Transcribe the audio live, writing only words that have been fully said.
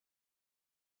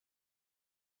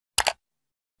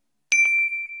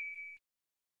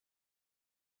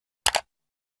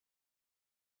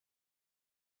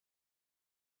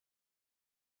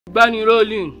Gbani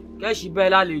rolling. Kẹ́ṣì bẹ́ẹ̀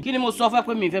lálẹ́. Kí ni mo sọ fẹ́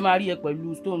pé mi fẹ́ máa rí ẹ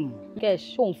pẹ̀lú stone?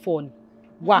 Kẹ́ṣì ṣó ń fọ ni.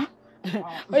 Wá.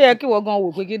 Ó yẹ kí wọ́n gan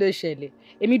wò pé kí ló ṣẹlẹ̀.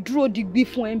 Èmi dúró digbí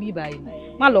fún ẹ ń bí báyìí.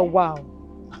 Má lọ wá o.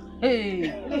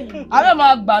 Àbẹ́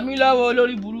máa gbà mí lọ́wọ́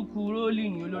olórí burúkú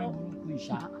rolling olórí burúkú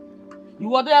ìṣá.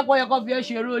 Ìwọ tó yẹ kó fi ẹ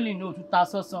ṣe rolling ó tún ta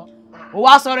sọ́sán. Ó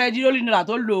wá sọ̀rọ̀ ẹ di rolling náà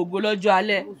tó lo ògo lọ́jọ́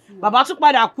alẹ́. Bàbá tún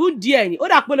padà kú díẹ̀ ni. Ó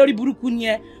dà pé lórí burúkú ni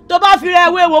ẹ. Tó bá fi rẹ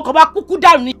ewé wo kò bá kúkú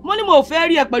dànù ni. Mo ní mo fẹ́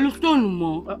rí ẹ pẹ̀lú stone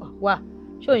mọ́. Wá.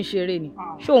 Ṣó ń ṣeré ni.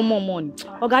 Ṣó ń mọ̀ọ́mọ̀ ni.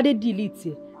 Ọ̀gádé delete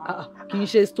ẹ̀. Kì í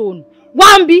ṣe stone.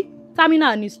 Wá ń bí.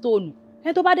 Terminal ni stone.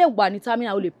 Ẹni tó bá dẹ̀ wà ní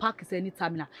terminal ó lè park sí ní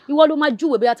terminal. Ìwọ ló máa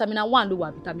júwe bóyá terminal 1 ló wà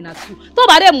àbí terminal 2. Tó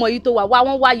bá dẹ̀ mọ̀ èyí tó wà wá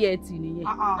wọ́n wáyé ẹtì nìyẹn.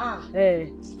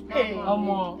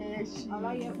 Ọmọ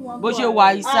bó ṣe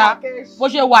wà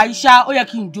ìṣá ó yẹ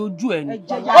kí n jojú ẹ ni.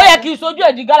 Ó yẹ kí n sojú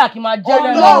ẹ di gálà kí n máa jẹ́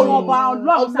lẹ́nu.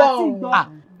 Ọlọ́run sátì gbọ́.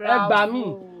 Ẹ gbà mí.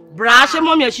 Bra ṣé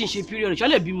mọ́mí ẹ ṣì ń ṣe period ṣọ́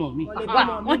lè bímọ mi.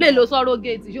 Wọ́n lè lo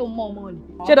surrogate ṣé o mọ̀ ọmọ ni.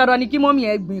 Ṣé dandan ni kí mọ́mí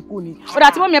ẹ gbìn kú ni? Ó dà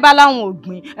tí mọ́mí ẹ bá láwọn ò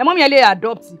gbìn mọ́mí ẹ lè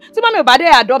adopt. Tí mọ́mí ò bá dé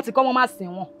adopt kọ́ mọ́ má sìn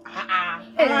wọn.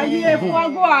 Ayé fún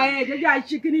ọgọ́ ààrẹ jẹ́jẹ́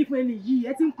àìṣekíní fún ẹni yìí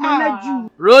ẹ ti ń pọn lẹ́jù.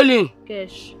 Rolling.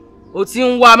 Kẹ́ṣì. O ti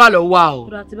ń wá má lọ wá o. Ó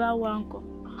dà tí bá wá ńkọ́.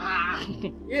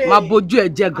 Má bójú ẹ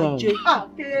jẹ́ gan.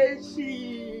 Kẹ́ṣì.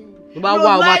 Tó bá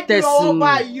wá o má tẹ̀sí ni.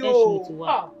 Kẹ́ṣì mi ti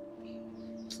wá.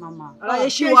 Mama. Aláyé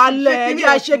ṣí wa lẹ̀ ẹjẹ́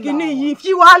àìṣekíní yìí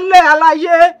ṣí wa lẹ̀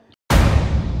aláyé.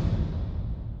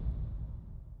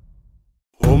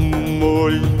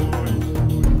 Ombori,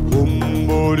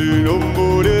 ombori,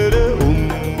 ombori,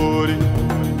 ombori,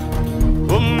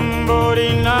 ombori,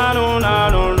 nano,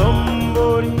 nano,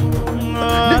 ombori.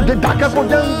 Dákẹ́ kó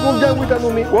jẹ́ wí tẹnu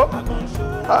mi.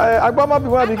 Agbọ́n má bí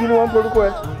wọ́n àbí kí ni wọ́n ń porúkọ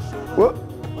ẹ.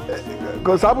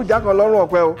 Kò sábùjá kan lọ́rùn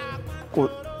ọ̀pẹ o.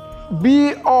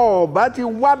 Bí ọba ti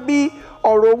wá bí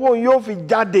ọ̀rọ̀ owó yóò fi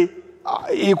jáde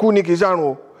ikú ni kì í ṣàrùn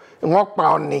o. Wọ́n pa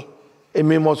ọ ni.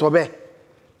 Èmi mo sọ bẹ́ẹ̀.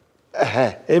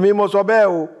 Èmi mo sọ bẹ́ẹ̀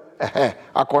o.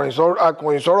 Akọ̀yìn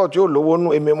sọ̀rọ̀ tí ò lówó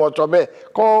nù èmi mo sọ bẹ́ẹ̀.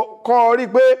 Kọ́ rí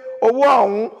pé owó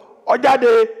ọ̀hún ó jáde.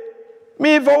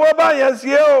 Mi fowó báyẹn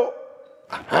sí o.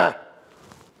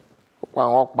 Pa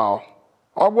wọn pa ọ.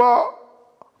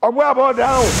 Ọgbọ́ àbọ̀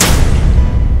dáhùn.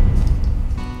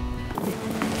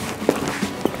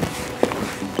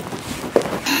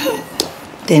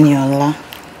 Tẹniọlá,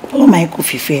 ọlọ́mọ yìí kò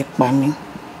fìfẹ́ pa mí.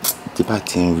 Tí bá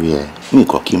ti ń rí ẹ, mi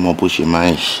kò kí mọ bó ṣe máa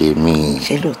ń ṣe mí.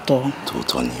 Ṣé lóòótọ́?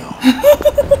 Tòótọ́ ni o.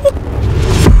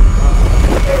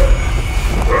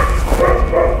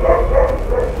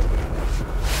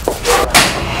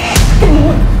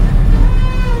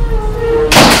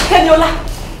 Tẹniọlá.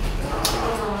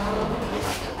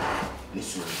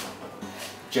 Nísìnyí,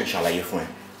 jẹ́ ìṣàlàyé fún ẹ.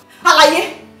 Àlàyé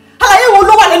wo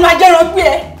ló wà nínú ajẹ́ran pé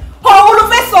ẹ? Ọ̀rọ̀ wo ló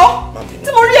fẹ́ sọ? Tí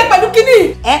mo rí ẹ pẹ̀lú kíní.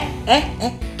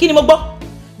 Kí ni mo gbọ́?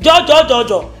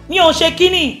 Jọ̀jọ̀, mi ò ṣe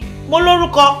kíní, mo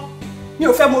lórúkọ. Mi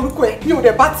ò fẹ́ mọ orúkọ ẹ, mi ò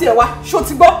dẹ̀ bá tiẹ̀ wá, ṣó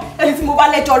ti gbọ́ ẹni tí mo bá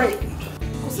lẹ́jọ́ rẹ̀.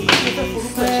 Kò sí kí n fẹ́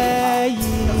forúkọ ẹ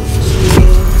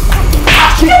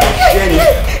ṣe.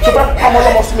 Tó bá pamọ́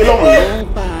lọ́mọ sí mi lọ́rùn yẹn.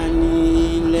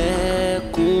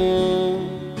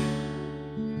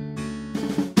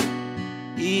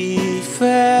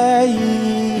 Ìfẹ́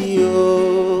yìí o,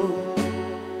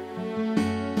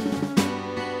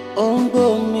 ó ń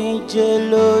gbómi jẹ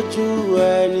lójú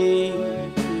ẹni.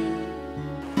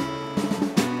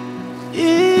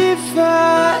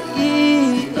 Ìfẹ́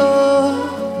yìí o,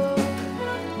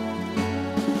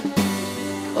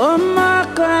 ó máa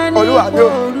kàn ní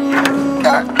òru.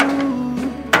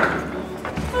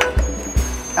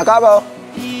 Ẹ káàbọ̀.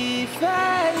 Ìfẹ́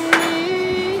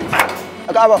yìí.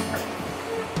 Ẹ káàbọ̀.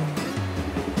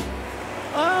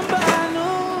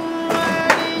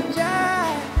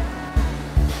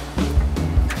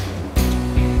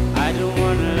 I don't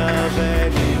wanna love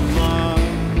anymore.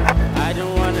 I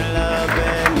don't wanna love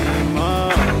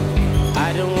anymore. I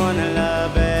don't wanna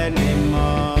love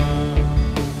anymore.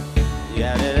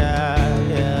 Yeah,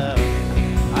 yeah.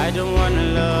 I don't wanna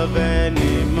love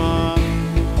anymore.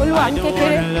 I don't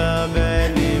wanna love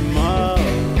anymore.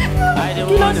 I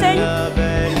don't wanna love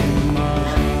anymore.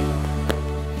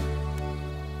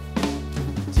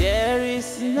 There is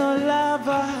no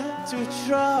lover to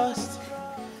trust.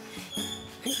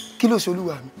 Kí ló ṣe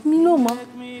olúwa mi? Mi ló mọ̀.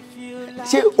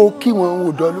 Ṣé o kí wọn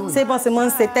ò dán lóhùn? Ṣé bọ́n ṣe máa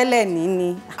ń ṣe tẹ́lẹ̀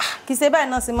ní? Kì í ṣe báyìí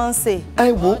náà ṣe máa ń ṣe.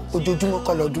 Ẹ wo ojoojúmọ́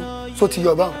kọ́ lọ́dún só ti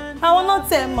yọ báwọn. Àwọn náà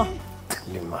tẹ̀ mọ̀.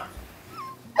 Lè má.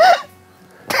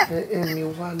 Ẹni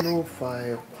wá ló fa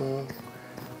ẹkún.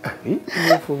 Àbí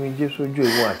ló fomi jẹ́ sójú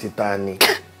ìwọ̀n àti ta ni?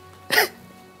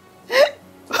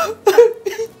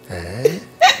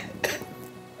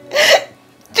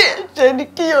 Jẹ́jẹ́ ni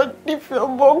kí o nífẹ̀ẹ́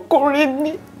ọmọkùnrin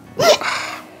ni.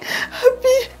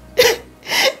 Àbí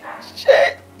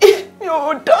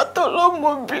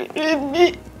ọmọbìnrin ni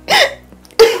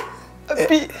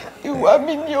àbí ìwà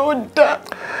mi ni ó dá.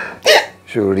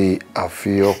 Sórí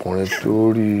àfi ọkùnrin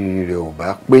tó rí rẹ̀ ò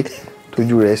bá pé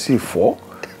tójú rẹ̀ sì fọ́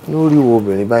lórí wo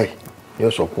obìnrin báyìí ni ó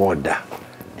sọ pé ọ̀dà.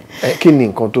 Kí ni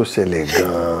nǹkan tó ṣẹlẹ̀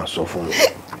gan-an sọ fún mi?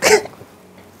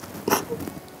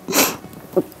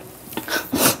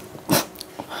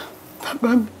 Bàbá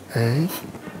mi.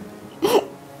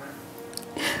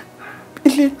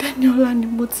 Ilé Tẹ́niọlá ni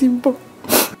mo ti ń bọ̀.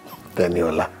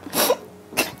 Tẹ́niọlá.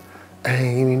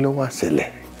 Ẹ̀yin ló wá ṣẹlẹ̀.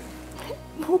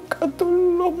 Mo kà tó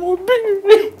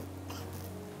lọ́mọbìnrin.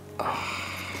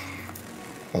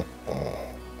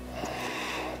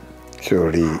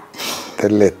 Sórí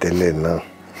tẹ́lẹ̀tẹ́lẹ̀ náà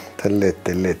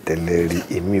tẹ́lẹ̀ rí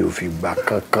èmi ò fi gbà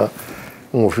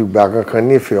kankan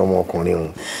nífẹ̀ẹ́ ọmọkùnrin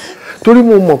òun torí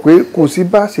mo mọ̀ pé kò sí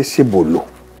bá ṣe ṣe bòlò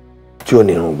tí ò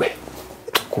ní irùngbẹ́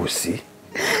kò sí.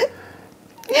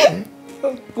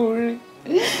 Ọkùnrin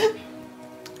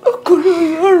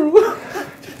Ọlọ́run.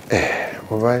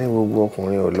 Mo bá ní gbogbo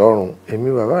ọkùnrin Ọlọ́run èmi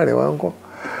bàbá rẹ̀ wá ń kọ́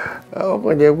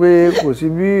ọkàn jẹ́ pé kò sí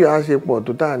bí a ṣe pọ̀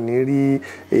tó tà ní rí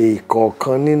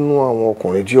ìkọ̀ọ̀kan nínú àwọn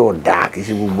ọkùnrin tí ọ̀dà kì í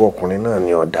ṣe gbogbo ọkùnrin náà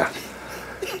ní ọ̀dà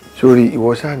sórí ìwọ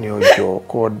ṣáà ní ọjọ́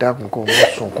kó dákun kó mọ́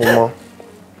sunkún mọ́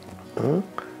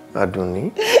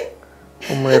Àdùnní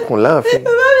ọmọ ẹkùn láàfin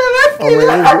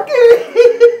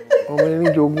ọmọ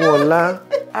erin jogún ọlá.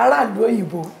 Aráàlú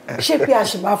òyìnbó ṣé pé a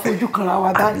sì máa fojú kanra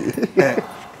wa báyìí.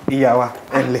 Ìyá wa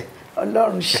ẹ̀lẹ́.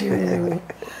 Ọlọ́run ṣe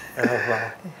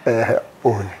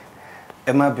òní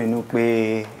ẹ má bínú pé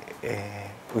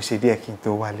ó ṣe díẹ̀ kí n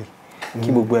tó wálé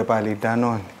kí gbogbo ẹ bá lè dá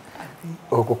náà ni.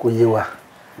 Ó kúkú yé wa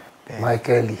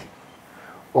Michael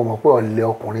ó mọ̀ pé ọ̀lẹ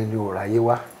ọkùnrin ni ò ráyé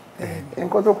wá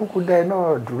nǹkan tó kúkú dá ẹ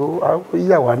náà dúró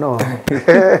ìyàwó náà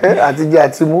àtijọ́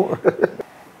àti mú.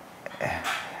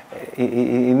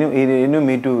 Inú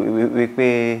mi dùn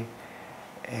wípé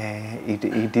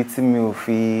ìdí tí mi ò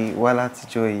fi wá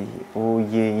látijọ́ yìí ó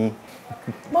yé yín.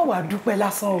 má wàá dúpẹ́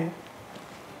lásán o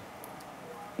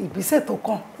ìgbésẹ̀ tó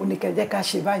kàn ó ní kẹ́ jẹ́ ká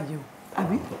ṣe báyìí o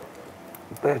àbí.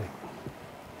 Bẹ́ẹ̀ni.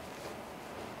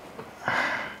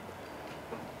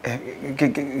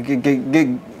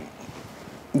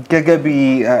 Gẹ́gẹ́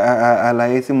bí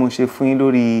àlàyé tí mo ṣe fún yín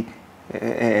lórí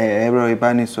ẹ̀rọ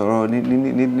ìbánisọ̀rọ̀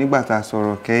nígbà tá a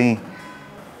sọ̀rọ̀ kẹ́yìn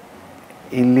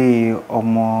ilé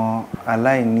ọmọ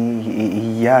aláìní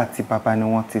ìyá àti bàbá ni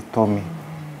wọ́n ti tọ́ mi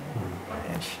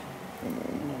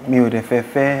mi ò dẹ̀ fẹ́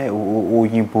fẹ́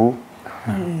òyìnbó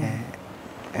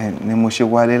ni mo ṣe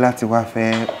wálé láti wá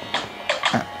fẹ́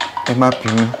ẹ má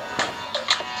bínú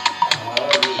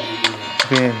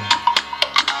bẹ́ẹ̀ ni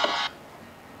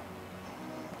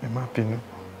ẹ má bínú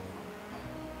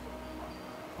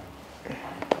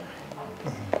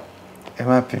ẹ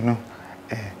má bínú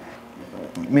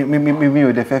mi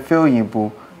ò dẹ̀ fẹ́ fẹ́ òyìnbó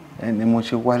ni mo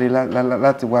ṣe wálé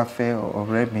láti wá fẹ́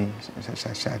ọ̀rẹ́ mi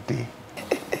Ṣàdé.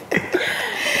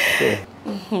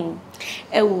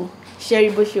 Ẹ wo ṣe rí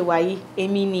bó ṣe wà yìí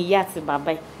èmi ni ìyá àti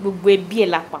bàbá ẹ gbogbo ẹbí ẹ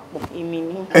lápapọ̀ èmi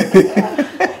ni.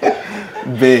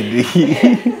 Bẹ́ẹ̀ ni.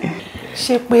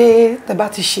 ṣé pé tẹ́ bá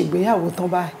ti ṣègbéyàwó tán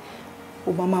báyìí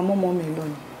ó máa mọ́mọ́ mi lọ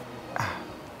ni.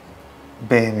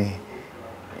 Bẹ́ẹ̀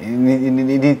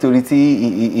ni nítorí tí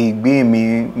ìgbé mi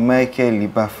Michael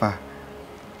bá fà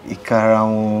ìkara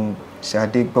wọn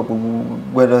Ṣadé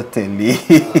gbọ́dọ̀ tẹ̀lé.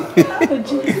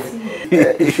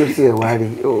 Iṣu tí ẹ wá rí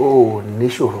ó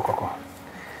níṣòro kankan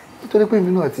nítorí pé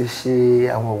èmi náà ti ṣe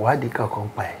àwọn ìwádìí kankan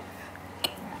pa ẹ̀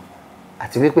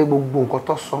àti wípé gbogbo nǹkan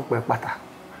tó sọ pé pátá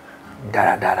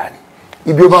dáradára ni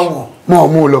ibi ó bá wọ̀ mọ́ ọ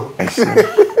mú lọ.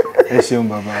 Ẹ ṣeun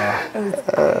bàbá wa.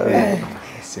 Ẹ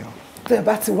ṣeun. Tẹ́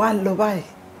bá ti wá ń lọ báyìí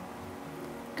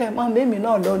kẹ́ ẹ máa mẹ́mí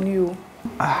náà lọ ní o.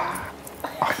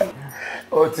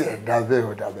 Ó ti ẹ̀ dá bẹ́ẹ̀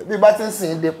ó dá bẹ́ẹ̀ bí bá ti ń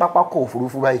sìn dé pápákọ̀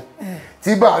òfurufú báyìí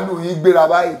tí bàálù yìí gbéra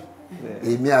báyìí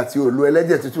èmi àti olú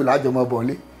ẹlẹ́jẹ̀ tútù lájọmọ́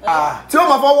bọ̀lé tí ó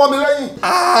máa fọwọ́ mi lẹ́yìn.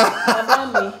 Bàbá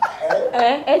mi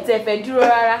ẹ tẹ̀ fẹ́ dúró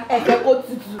rárá ẹ fẹ́ kó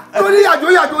tutù. Torí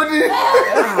yàjó ni.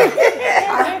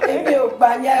 Èmi ò gbà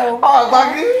yẹn o. Ọ̀gbà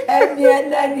kí. Ẹni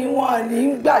ẹlẹ́ni wọn ní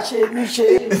gbà ṣe mí ṣe.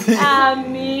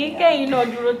 Àmì kẹ́yìn náà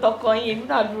dúró tọkọ yín èmi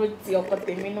náà dúró ti ọkọ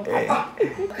tèmi náà.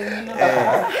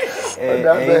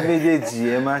 Ẹ̀yin méjèèjì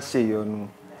ẹ má ṣèyọnu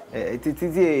títí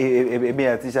tí èmi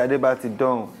àti Ṣadé bá ti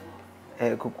dọ̀hùn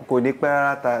kò ní pẹ́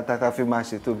rárá ta fi máa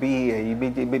ṣètò bí ẹ̀yin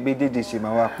méjèèjì ṣe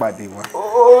máa wá pàdé wa.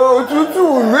 Òtútù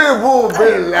ìlú èbó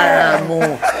bẹ́ẹ̀ lára mu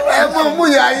ẹ mọ mú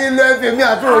ìyá yín lọ ẹfẹ mi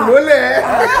àti òlólẹ.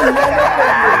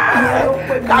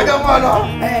 Kájọ mọ lọ.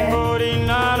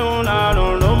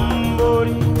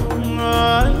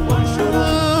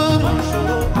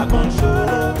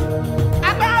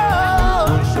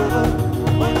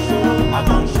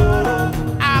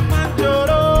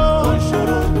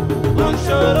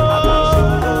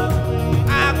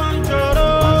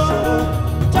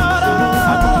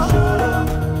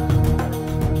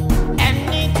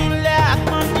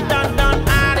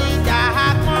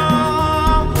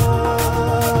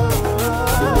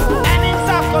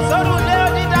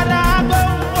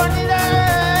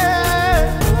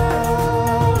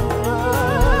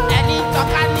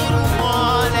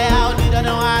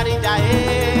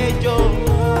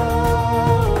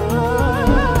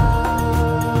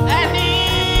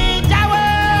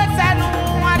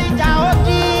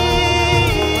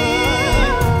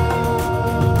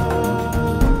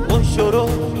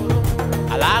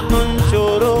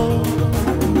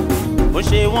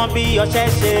 bí ọṣẹ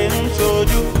ṣe ń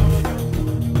ṣojú.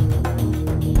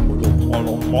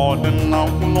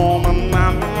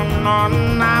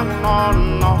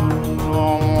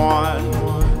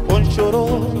 Ó ń ṣòro,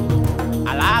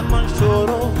 alágbọ̀n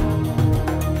ṣòro,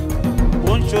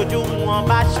 ó ń ṣojú wọn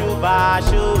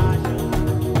báṣubàṣu.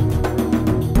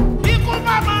 Ikú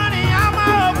bàbá ni a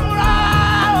máa òkúra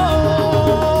o.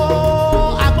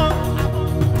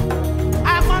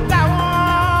 Agbọ́n táwọn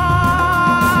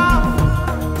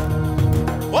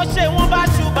ó ṣe wọn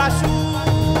báṣubàṣu.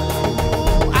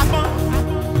 Agbọ́n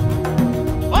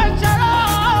ó ń ṣòro.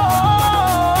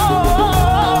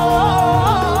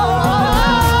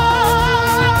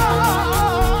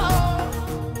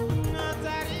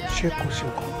 Ṣé kò sí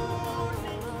nǹkan?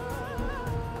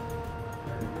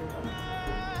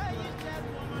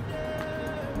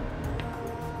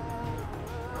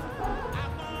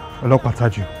 Ọlọ́pàá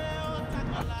Tájù.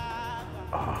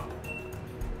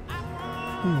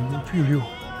 Ojú ìrí o.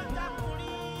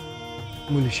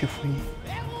 Mo lè ṣe fún yín.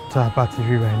 Tá a bá ti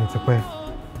ríra ẹni tipẹ́,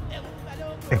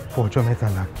 ẹ kú ọjọ́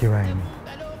mẹ́tàlá kíra ẹni.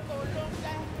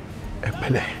 Ẹ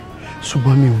pẹ̀lẹ́,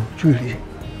 ṣùgbọ́n mi ò ojú ìrí.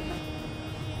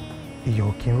 Ìyà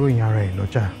ò kí ń ròyìn ara ẹ̀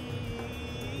lọ́jà.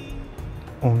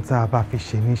 Ohun tá a bá fi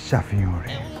ṣe ní ṣàfihàn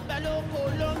rẹ̀.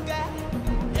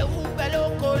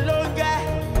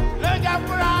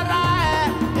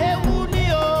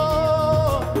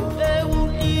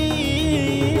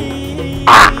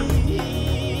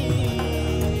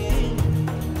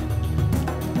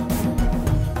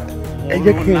 Ẹ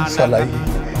jẹ́ kí n ṣàlàyé.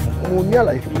 Mo ní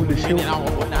àlàyé tí mo lè ṣe o.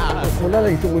 Mo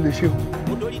lálàyé tí mo lè ṣe o.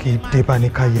 Kì í dé bá ní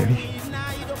ká yẹrí.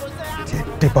 Tí ẹ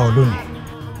dé bá ọ lónìí.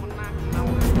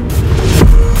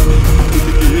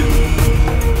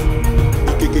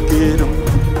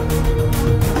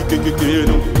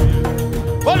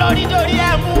 Olórí dorí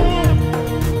ẹ̀ mú,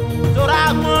 tora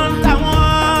gbọ́n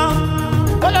táwọn.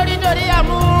 Olórí dorí ẹ̀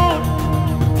mú,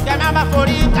 kẹ́mi àbá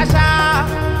forí kásá.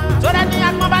 Tora ní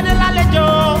agbọ́n bá dé lálejò,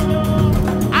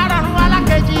 arọ̀rùn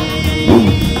alákejì.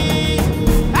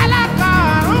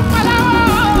 Alákọ̀ọ́rùn pẹ̀lẹ́wọ̀.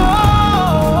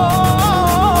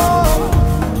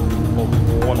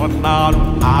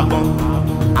 Agbọ́n,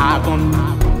 agbọ́n,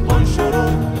 agbọ́n ṣòro,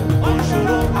 agbọ́n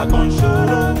ṣòro. Agbọ́n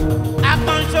ṣòro,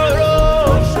 agbọ́n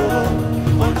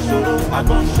ṣòro,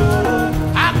 agbọ́n ṣòro.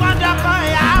 Agbọ́n dọ́kọ̀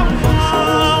ìyá wọn.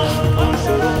 Agbọ́n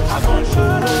ṣòro, agbọ́n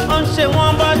ṣòro. Ó ń ṣe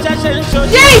wọ́n bọ́ ṣẹ̀ṣẹ̀ ń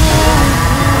ṣojú.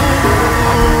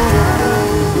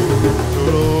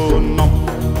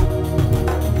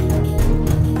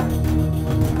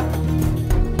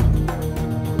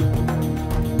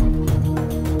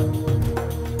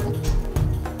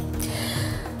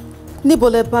 Níbo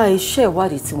lẹ bá iṣẹ́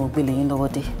ìwádìí tí mo gbé lé yín lọ́wọ́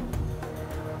dé?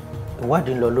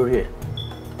 Ìwádìí ń lọ lórí ẹ̀,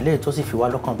 léyìí tó sì fi wá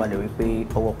lọ́kàn balẹ̀ wípé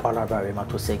ọwọ́ pálábá rẹ̀ máa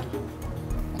tó ṣẹ́gi.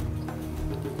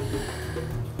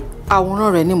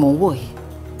 Àwòrán rẹ̀ ni mò ń wò yìí.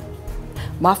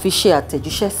 Màá fi ṣe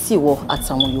àtẹ̀jíṣẹ́ sí ìwọ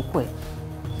àtàwọn yòókù ẹ̀.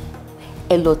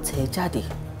 Ẹ lọ tẹ̀ ẹ́ jáde.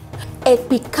 Ẹ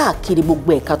pín káàkiri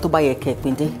gbogbo ẹ̀ka tó bá yẹ kẹ́ ẹ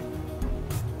pín dé.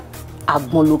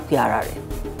 Agbọ́n ló pe ara rẹ̀.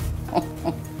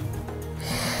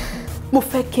 Mo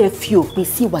fẹ́ kí ẹ fi òpin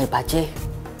sí ìwà ìbàjẹ́.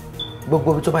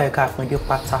 Gbogbo ibi tó bá yẹ ká pín dé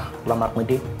pátá la máa pín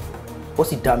dé. Ó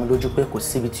sì dá mi lójú pé kò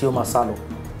síbi tí ó máa sá lọ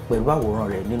pẹ̀lú àwòrán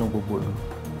rẹ̀ nínú gbogbo ìlú.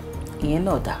 Ìyẹn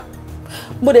náà dáa.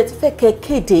 Mo dẹ̀ ti fẹ́ kẹ́ ẹ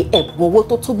kéde ẹ̀bùn owó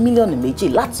tó tó mílíọ̀nù 2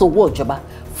 láti owó ìjọba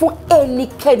fún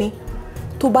ẹnikẹ́ni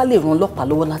tó bá lè ran ọlọ́pàá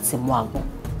lọ́wọ́ láti mú Agbọ́n.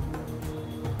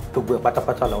 Gbogbo ẹ̀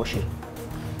pátápátá la ó ṣe.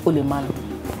 Ó lè máa lọ.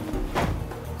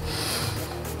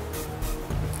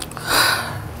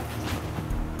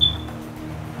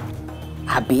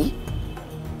 Àbí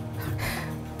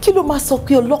kí ló máa sọ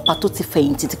pé ọlọ́pàá tó ti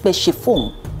fẹ̀yìntì ti pẹ́ ṣe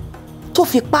fóun tó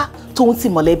fi pa tóun ti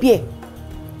mọ̀lẹ́bí ẹ̀?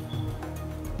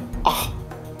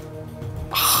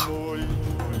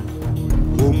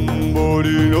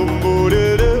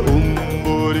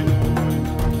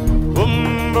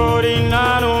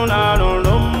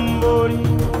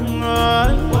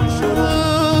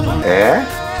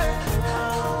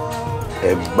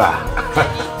 Ẹ gbà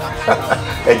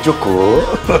ẹ jókòó.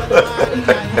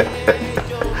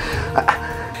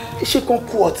 Ṣé kán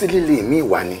kó ọtí líle mi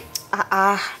wá ni?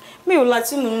 Mi ò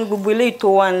láti nínú gbogbo eléyìí tó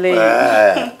wà nílẹ̀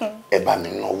yìí. Ẹ bá mi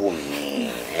náwó mi.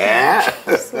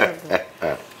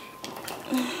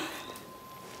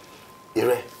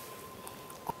 Irẹ́,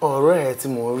 ọ̀rẹ́ ẹ tí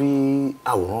mo rí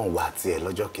àwòrán wa tiẹ̀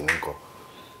lọ́jọ́ kìíní kan.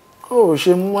 Ó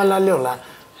ṣe mú wá lálẹ́ ọ̀la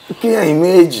kí ẹ̀yin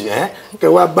méjì kẹ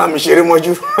wá bá mi ṣeré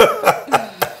mọ́jú.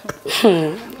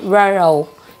 Rárá o,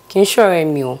 kì í ṣọ̀rẹ́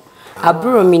mi o.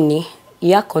 Àbúrò mi ní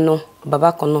ìyá kan náà,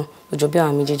 bàbá kan náà, ó jọ bí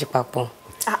àwọn méjèèjì papọ̀.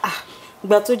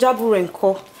 Ìgbà tó jábúrò ẹ̀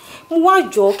ńkọ́, mo wá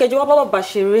jọ kẹjọ wá bá bàbá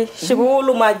ṣeré, ṣe owó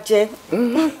ló máa jẹ.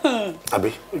 Àbí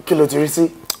kí ló ti rí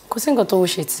sí? Kò sí nǹkan tó wó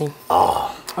ṣe tí.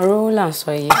 Ọ̀rọ̀ owó là ń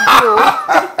sọ yìí.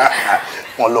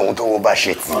 Wọ́n lóhun tó wó bá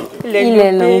ṣe tí.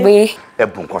 Ilẹ̀ ló ń gbé.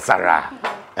 Ẹ̀bùn kan sára.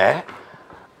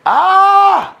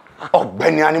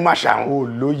 Ọ̀gbẹ́ni Animashaun.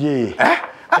 Olóyè.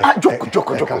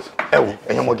 Jókòó. Ẹ wò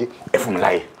ẹ̀yin ọmọge ẹ fún mi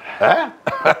láyè.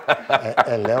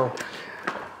 Ẹ ǹlẹ́ o.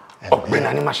 Ọ̀gbẹ́ni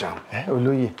Animashaun.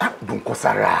 Olóyè. Bùn kan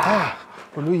sára.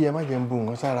 Olóyè ẹ má jẹ́ ń bù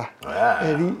nǹkan sára.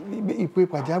 Ẹ rí ìpè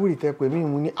pàjáwìrì tẹ pè mí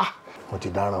mú ní mo ti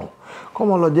dáràn o.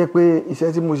 Kọ́mọ lọ jẹ́ pé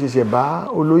iṣẹ́ tí mo ṣẹ̀ṣẹ̀ bá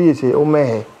olóyè ṣe ó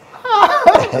mẹ́hẹ̀.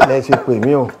 Ẹ ṣe pè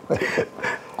mí o.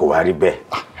 Kò wá rí bẹ́ẹ̀.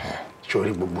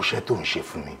 Sórí gbogbo iṣẹ́ tó ń ṣe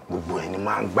fún mi gbogbo ẹni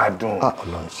máa ń gbádùn.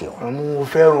 Ọlọ́run ṣeun. Mo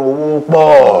fẹ́ràn owó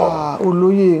pọ̀.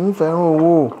 Olóyè ń fẹ́ràn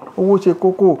owó ṣe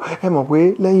kókó. Ẹ mọ̀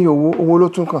pé lẹ́yìn owó ló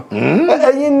tún kàn.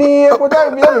 Ẹ̀yin ni epo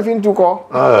táyì bí ẹ̀mí fi ń tukọ̀.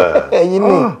 Ẹ̀yin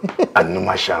ni.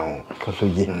 Animashaun.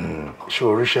 Olóyè. Ṣé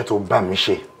oríṣẹ́ tó bá mi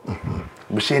ṣe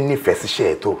bí ṣe nífẹ̀ẹ́ síṣẹ́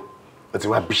ẹ̀ tó o ti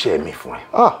wá bíṣẹ́ mi fún ẹ.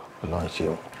 Ọlọ́run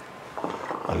ṣeun.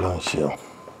 Ọlọ́run ṣeun.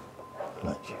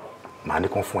 Màá ní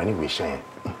kán fún ẹ ní ìwé iṣẹ́ yẹn.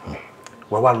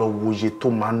 Wá lọ wo iye tó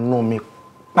máa ná mi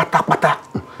pátápátá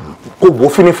kó wo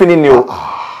fínífíní ni o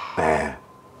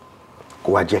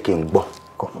kó wá jẹ́ kí n gbọ́.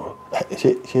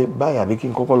 Ṣé báyìí àbí kí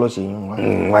n kọ́kọ́ lọ sí yín wá.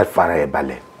 Wá fara ẹ̀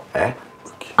balẹ̀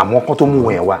àmọ́ kan tó mú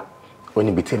wọn yẹn wá ó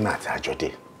níbi tí èmi àti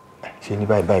àjọdé. Ṣé ní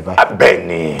báyìí. Bẹ́ẹ̀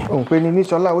ni. Òun pe ni ní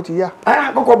Ṣọlá ó ti yá.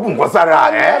 Kọ́kọ́ bù nǹkan sára.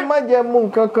 Ẹ má jẹ mú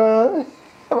nǹkan kan.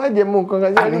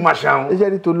 Animashaun. Iṣẹ́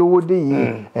ní tó lówó dé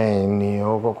yìí ni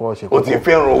ọ kọ́kọ́ ṣe kókó. O ti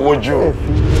fẹ́ràn owó jù.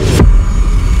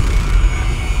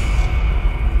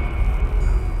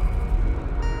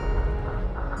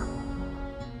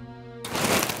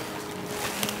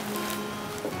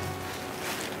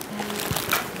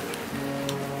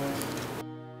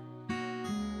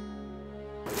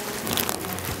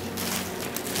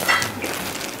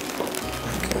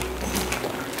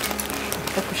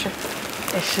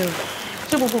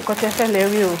 Ṣé gbogbo nǹkan tẹ fẹ́ lẹ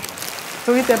rí o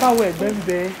torí tẹ bá wo ẹ̀gbẹ́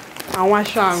bẹ àwọn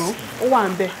aṣọ àrùn ó wà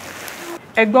ń bẹ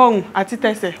ẹ̀gbẹ́ ọrùn àti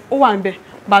tẹsẹ̀ ó wà ń bẹ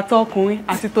bàtà ọkùnrin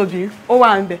àti tobìnrin ó wà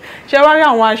ń bẹ ṣé wá rí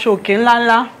àwọn aṣọ òkè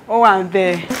ńláńlá ó wà ń bẹ.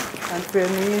 àti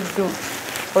ẹni yín dùn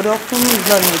ọ̀dọ̀ fún mi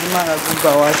ìgbà ni mo ti máa ra gbogbo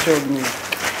àwọn aṣọ mi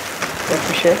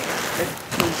ẹ̀kúṣẹ́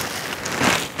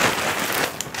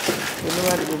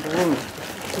olúwàdí gbogbo owó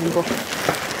mi ń bọ̀.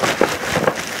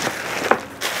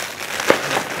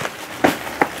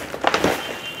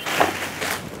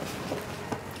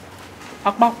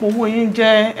 Àpapọ̀ owó yín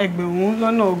jẹ́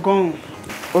 1,100.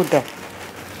 Ó dà.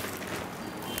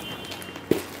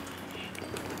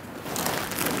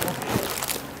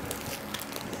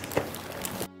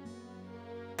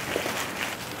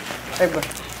 Ẹgbà.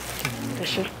 Ẹ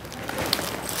ṣé.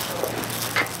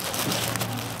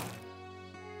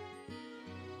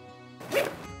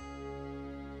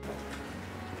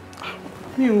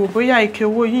 Mi ò rò bóyá ike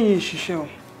owó yìí ń ṣiṣẹ́ o.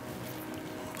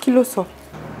 Kí ló sọ?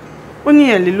 Ó ní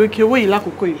ẹ lè lo ike owó yìí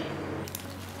lákòókò yìí.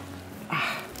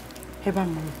 Ẹ bá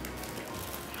mi mú.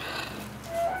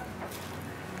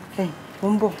 Mo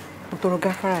ń bọ̀, mo tọrọ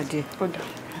gáfárà díẹ̀. Ó dà.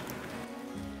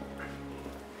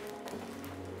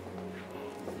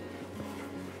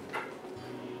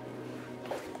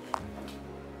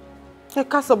 Ẹ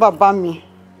káàsán bàbá mi.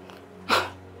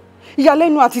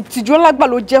 Ìyàlẹ́nu àti ìtìjú ńlágbà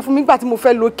ló jẹ́ fún mi nígbà tí mo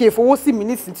fẹ́ lo ike ìfowósí mi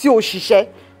nísìnyí tí ò ṣiṣẹ́.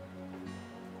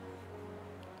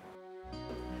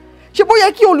 Ṣé bó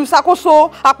yẹ kí olùṣàkóso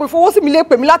àpò ìfowósí mi lè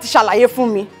pè mí láti ṣàlàyé fún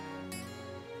mi?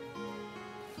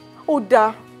 Ó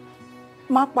dáa,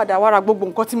 má padà wá ra gbogbo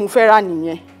nǹkan tí mo fẹ́ rà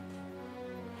nìyẹn.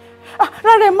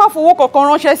 Rárá ẹ má fowó kankan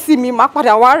ránṣẹ́ sí mi, má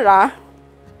padà wá rà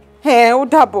á. Ó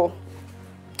dàbọ̀.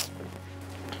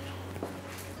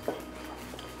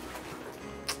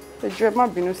 Ẹ jọ̀ọ́ ẹ má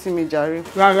bínú sí mi jàre.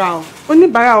 Rárá o,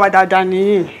 oníbàárà wa dáadáa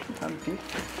nìyí.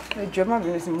 Ẹ jọ̀ọ́ ẹ má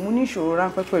bínú sí mi, mo ní ìṣòro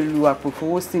ráńpẹ́ pẹ̀lú àpò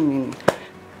ìfowósí mi ni.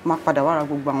 Má padà wá ra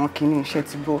gbogbo àwọn kinní iṣẹ́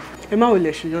ti bọ́. Ẹ má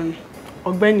wòlẹ̀ ṣùyọ́nù,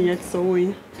 ọ̀gbẹ́ni yẹn ti sanwó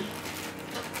yín.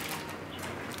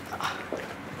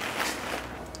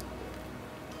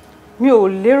 Mi ò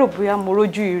lérò bóyá mo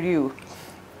rójú ìrí o.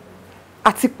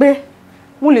 Àti pé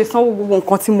mo lè sanwó gbogbo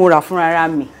nǹkan tí mo rà fúnra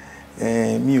mi.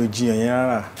 Mi ò jiyàn yẹn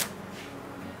rárá.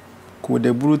 Kò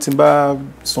dẹ̀ burú tí n bá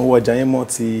sanwó ọjà yẹn mọ́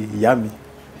ti ìyá mi.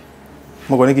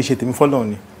 Mo kàn ní kí n ṣe tèmi fọ́lọ́run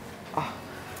ni.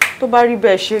 Tó bá rí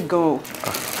bẹ́ẹ̀ ṣe gan o.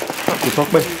 Kò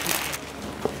tọ́pẹ́.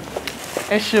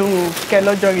 Ẹ ṣeun o, kẹ́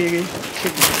lọ́jọ́ rere.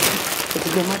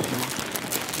 Ẹgbẹ́ má bínú.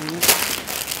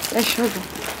 Ẹ ṣe ọdún.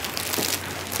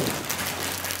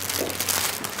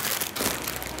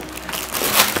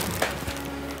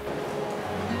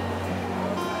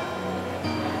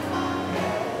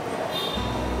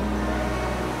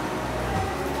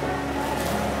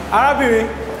 Arábìnrin.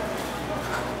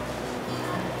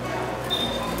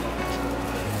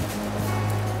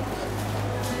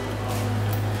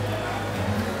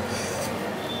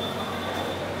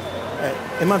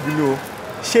 ẹ má bínú o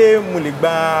ṣé mo lè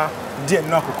gba díẹ̀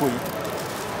nínú àkókò yìí.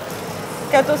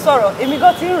 Kẹ́ tó sọ̀rọ̀ èmi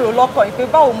gan ti ń rò lọ́kàn yìí pé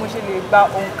báwo mo ṣe lè gba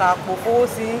òǹkà àpò fowó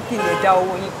sí kí n lè dá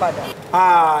owó yín padà.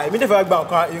 Èmi dẹ̀ fẹ́ gba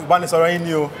nǹkan ìbánisọ̀rọ̀ yín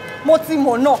ni o. Mo ti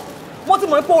mọ̀ náà mo ti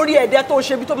mọ̀ pé orí ẹ̀dẹ́ tó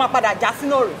ṣe bí tó máa padà já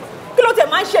sínú rẹ̀ kí ló tẹ̀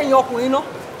máa ń ṣe èèyàn ọkùnrin náà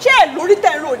ṣé ẹ̀ lórí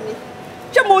tẹ̀ ń rò ni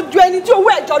ṣé mo ju ẹni tí owó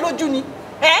ẹ̀jọ́ lójú ni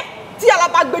tí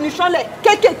alábàgbéni sánlẹ̀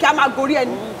kéékèèké á máa gorí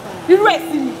ẹni irú ẹ̀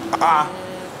sí mi.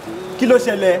 Kí ló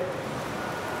ṣẹlẹ̀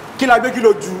kí la gbé kí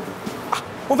ló ju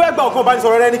mo fẹ́ gba nǹkan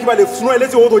ìbánisọ̀rọ̀ rẹ ní kí n bá lè súná ẹ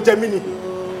létí owó tó jẹ mí ni.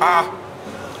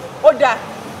 Ó dáa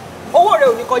owó rẹ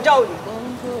ò ní kọjá òní.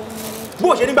 bó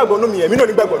o ṣe nígbàgbọ́ nú mi èmi náà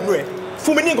nígbàgbọ́ nú ẹ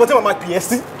fún mi ní nǹkan tí màá máa pè é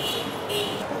sí.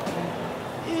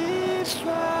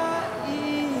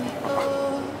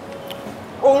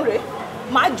 Òun rèé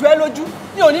màá jọ ẹ lójú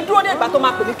mi ò ní dúró dé ìgbà tó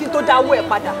máa pè mí kí n tó dá owó ẹ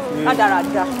padà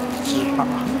rádaràda.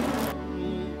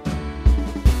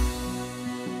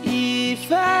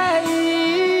 Ìfẹ́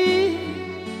yìí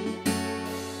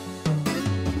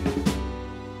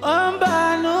ó ń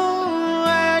bànú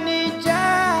ẹni jẹ́.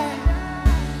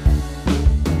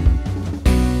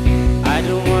 I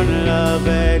don't wanna love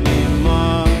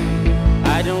anymore.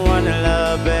 I don't wanna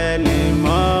love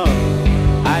anymore.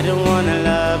 I don't wanna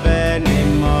love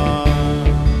anymore.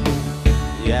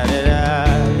 Yeah,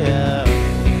 yeah.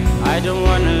 I don't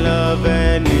wanna love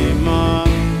anymore.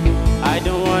 I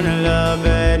don't wanna love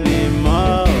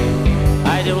anymore.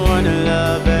 I don't wanna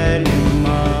love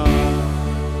anymore.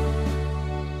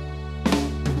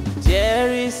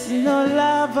 There is no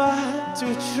lover to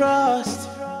trust.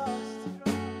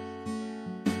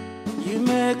 You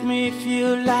make me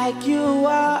feel like you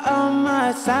are on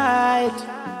my side.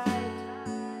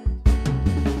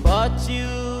 But you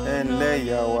ǹlẹ́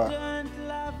ìyá wa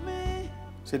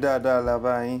ṣé dáadáa la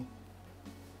bá yín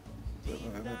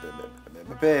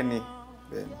bẹ́ẹ̀ ni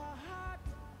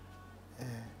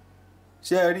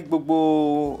ṣé ẹ rí gbogbo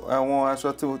àwọn aṣọ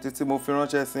tí mo fi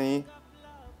ránṣẹ́ sí yín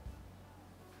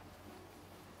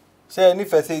ṣé ẹ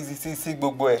nífẹ̀ẹ́ sí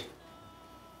gbogbo ẹ̀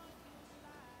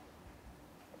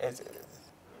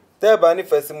tẹ́ ẹ bá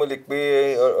nífẹ̀ẹ́ sí mo lè pe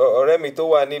ọ̀rẹ́ mi tó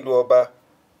wà nílùú ọba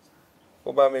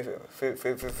ó bá mi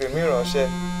fẹ́ mi ránṣẹ́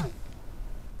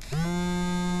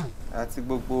àti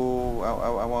gbogbo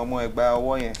àwọn ọmọ ẹ̀gbà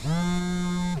ọwọ́ yẹn.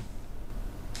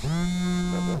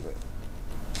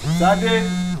 Ṣadé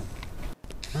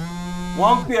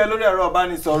wọ́n ń pè ẹ́ lórí ẹ̀rọ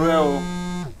ìbánisọ̀rọ̀ ẹ o.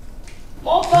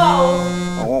 Mo bá o.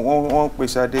 Wọ́n ń pè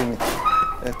Ṣadé mi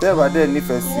tẹ́ ẹ bá dẹ̀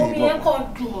nífẹ̀ẹ́ sí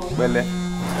pẹ̀lẹ́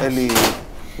ẹ lè.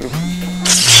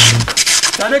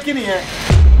 Ṣadé kí nìyẹn.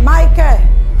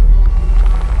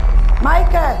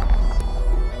 Michael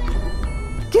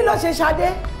kí ló ṣe Ṣadé.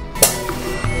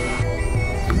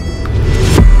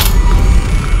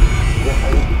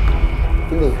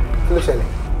 kí ló ṣẹlẹ̀.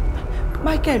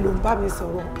 Michael ló ń bá mi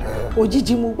sọ̀rọ̀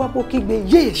òjijì mo gbọ́ pé kígbe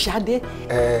yéè Ṣadé.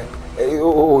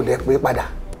 o dẹ̀ pé padà.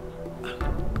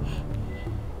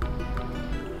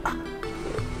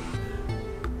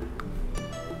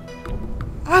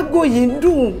 aago yìí ń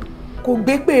dùn kò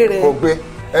gbé pè rẹ̀. kò gbé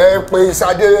pé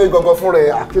Ṣadé gangan fún rẹ̀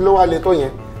àti ló wá le tó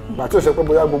yẹn gbà tí ò ṣe pé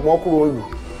bóyá gbogbo wọn kúrò lù.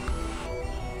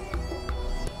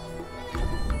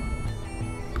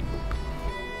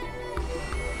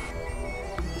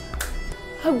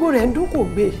 aago rẹ̀ ń dún kò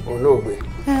gbé. òun náà gbé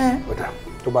ọ̀dà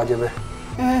tó bá jẹ́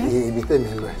bẹ́ẹ̀ ibi tèmi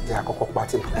ń lọ ẹ̀ jẹ́ àkọ́kọ́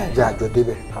pátì jẹ́ àjọ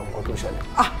débẹ̀ àwọn nǹkan tó ṣẹlẹ̀.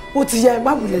 ó ti yá ẹ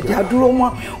má wulẹ̀ jẹ́ àdúró mọ́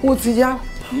ó ti yá.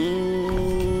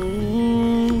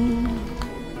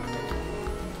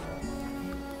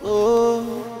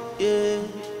 Oh, yeah,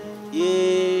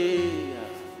 yeah.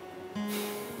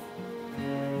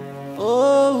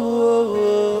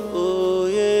 Oh,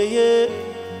 yeah, yeah.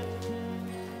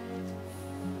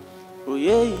 Oh,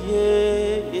 yeah,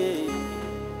 yeah, yeah.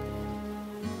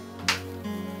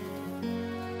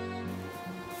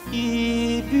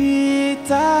 Ibi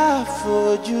tá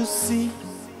fojú sí.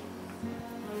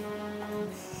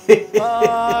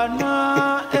 Ọ̀nà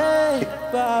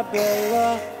bàbẹ̀rọ.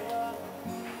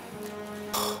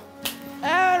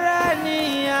 Ẹrẹ́ ni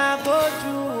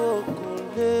àgbójú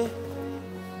òkúlé.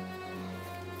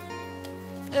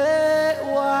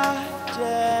 Wá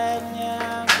jẹ́ ní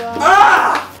àgbà.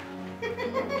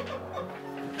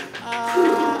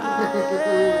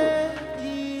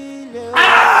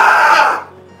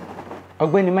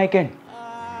 Ọ̀gbẹ́ni Michael,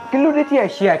 kí ló dé tí ẹ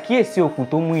ṣe àkíyèsí okùn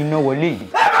tó mú iná wọlé yìí?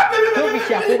 Tó fi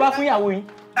ṣe àkóbá fún ìyàwó yín.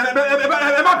 ẹ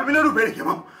má bí mi lérú bẹ̀rẹ̀ yẹn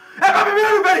mọ́. ẹ má bí mi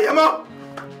lérú bẹ̀rẹ̀ yẹn mọ́.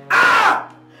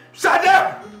 Ṣadé!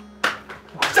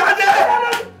 Ṣadé!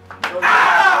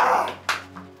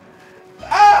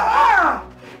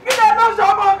 Kí ló lọ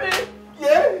sọ́mọ mi?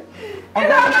 Kí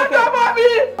ló lọ sọ́mọ mi?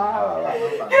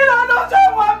 Kí ló lọ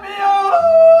sọ́mọ mi o?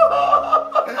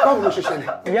 báwo ló ṣe ṣẹlẹ̀.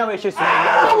 ìyá mi ṣe sùn.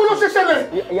 báwo ló ṣe ṣẹlẹ̀.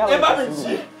 ẹ bá mi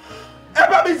jí. ẹ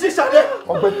bá mi jí Ṣadé.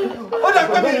 ọ̀gbẹ́ni ó dà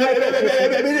pé mi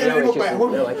ló pa ẹ̀hó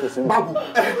mi. báwo.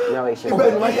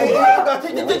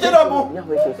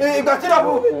 ìgbà tí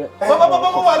dàbò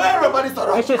bọ́bọ́bọ́bọ́ wà lẹ́rù rẹ̀ bá ní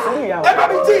sọ̀rọ̀. ẹ ṣe sùn ìyá ẹ bá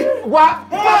mi jí. wá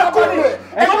máa kọ́ ni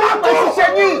ẹ máa kọ́ ṣiṣẹ́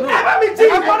yìí. ẹ bá mi jí.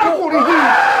 ẹ gbọ́dọ̀ kùnrin yìí.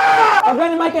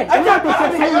 ọ̀gbẹ́ni Michael ẹ jẹ́ àtúnṣe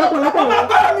sí ẹ̀yìn lọ́pọ̀lọpọ̀. ọmọ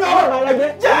agbára mi ọ̀.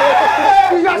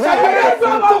 ìyá Ṣadé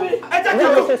ẹ jẹ́ kí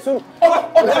ló ṣe sùn.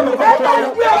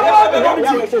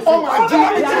 ọmọ àjí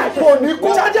kò ní kú.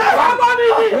 Ṣadé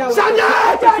Ṣadé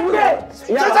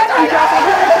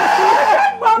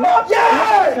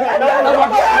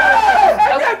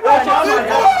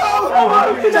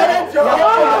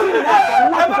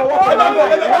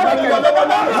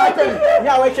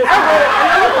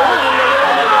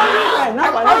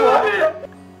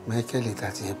Michael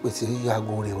tàti ẹ pé tí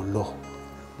yàgò rẹ̀ ò lọ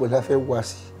bọ́lá fẹ́ wá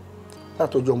sí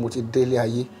látọjọ́ mo ti délé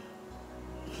ayé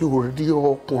yóò rí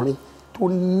ọkùnrin tó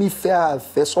nífẹ̀ẹ́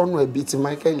àfẹ́sọ́nà ẹbí tí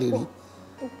Michael rí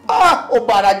ó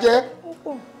bàrà jẹ́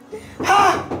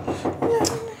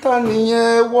ta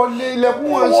nìyẹn wọlé ilẹ̀kùn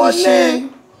wọn ṣiṣẹ́.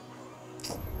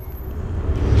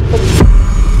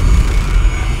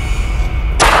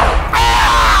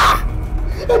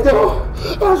 ẹjọ́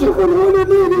aṣọ́fọ̀lọ́ wọn lè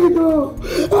ní ìdíjọ́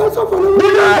aṣọ́fọ̀lọ́ wọn lè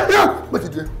ní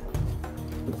ìdíjọ́.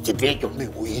 mo ti dé ẹjọ́ mi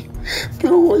wòye kí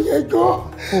o wòye ẹjọ́.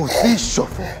 o sì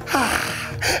ṣọ̀fọ̀.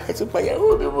 ẹ ti pàyàwó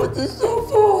mi mo ti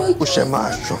ṣọ̀fọ̀. o ṣe máa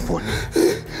ṣọ̀fọ̀ ni.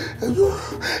 ẹjọ́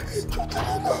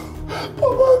tẹ̀lé náà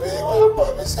ọmọ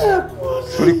mi sẹ́ẹ̀kú.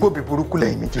 torí pé òbí burúkú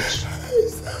lẹ́yìn méjèèjì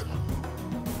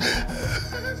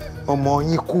ọmọ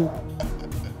yín kú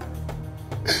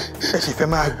ẹ sì fẹ́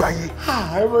máa gbáyé.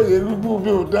 ẹ bá yẹ lúgbú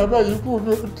mi ò dá báyìí kú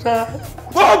mi ò dá.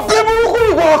 wọ́n gbé burúkú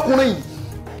ìwọ ọkùnrin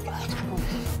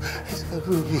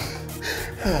yìí.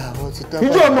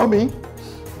 ìjọ ọmọ mi.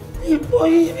 ìbò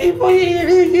yìí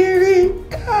yìí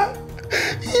ká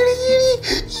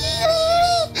yìí.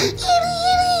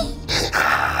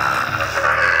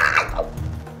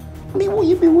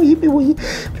 mi wòye.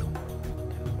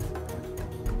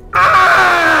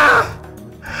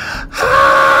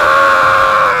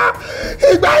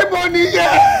 ìgbà ìbò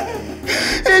nìyẹn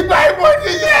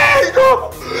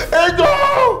ẹjọ́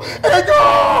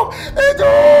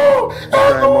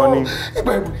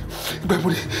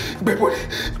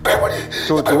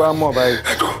tó ti wá mọ̀ báyìí.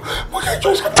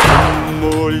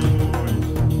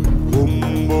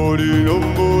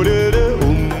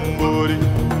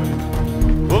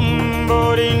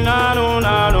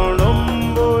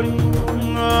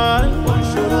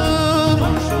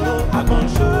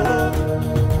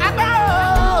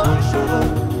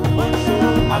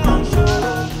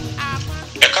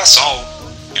 ẹ káàsán o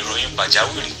ìròyìn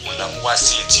pàjáwìrì ń la mú wá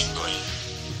sí etí gbọ̀nyìn.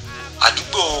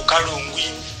 àdúgbò Káròǹwí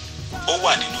ó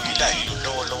wà nínú hílàhílo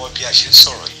lọ́wọ́lọ́wọ́ bí a ṣe ń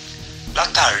sọ̀rọ̀ yìí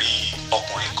látàrí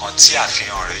ọkùnrin kan tí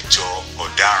àfihàn rẹ̀ jọ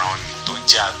ọ̀daràn tó ń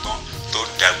jẹ́ Agbon tó ń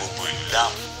da gbogbo ìlú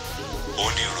láàmú. ó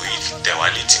ní ìròyìn fi tẹ̀ wá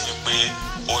létí wípé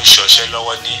ó ń ṣọṣẹ́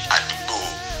lọ́wọ́ ní àdúgbò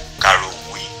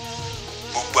Káròǹwí.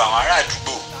 gbogbo àwọn ará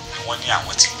àdúgbò ni wọ́n ní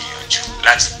àwọn ti gbìyànjú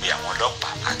láti pe àwọn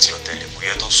ọlọ́pàá àti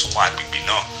ọ̀tẹlẹ̀múyẹ́ tó súnmọ́ agbègbè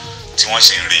náà tí wọ́n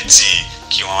sì ń retí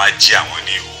kí wọ́n wá jí àwọn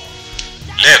ní ìhò.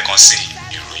 lẹ́ẹ̀kan sí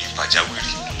ìròyìn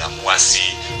pàjáwìrì la mú wá sí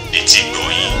etí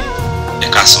gbọ̀nyìn. ẹ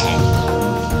káàsán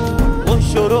o. ó ń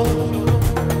ṣòro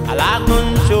Alágbọ̀n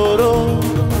ń ṣòro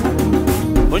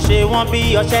ó ṣe wọ́n bí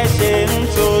ọṣẹ ṣe ń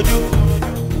ṣojú.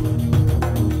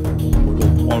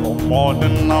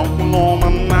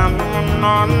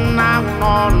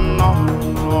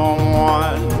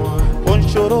 ó ń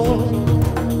ṣòro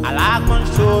Alágbọ̀n ń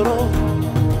ṣòro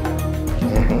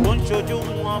ó ń ṣojú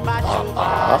wọn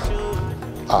báṣubàṣu.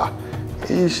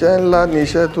 iṣẹ́ ńlá ni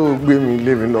iṣẹ́ tó gbé mi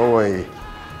lé mi lọ́wọ́ yìí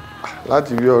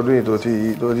láti bí ọdún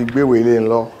yìí tó ti gbéwò ilé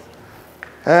ńlọ.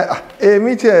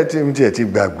 èmi tiẹ̀ ti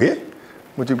gbàgbé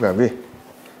mo ti gbàgbé.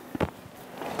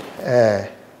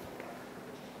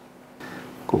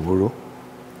 kò burú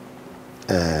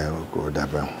kò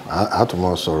dàbẹ̀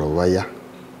àtúmọ̀ sọ̀rọ̀ wáyá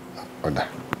ọ̀dà.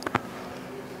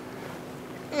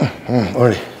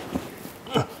 ọ̀rẹ́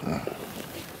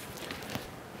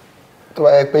tó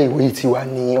bá yẹ pé ìwé yìí ti wà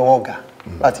ní ọ̀gá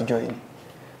látijọ́ yìí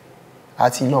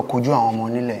àti lọ kojú àwọn ọmọ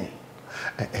onílẹ̀ yìí.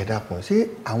 ẹ dákun ṣé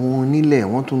àwọn onílẹ̀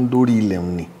wọ́n tún ń dórí ilẹ̀ ń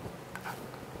ni.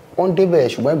 wọ́n ń débẹ̀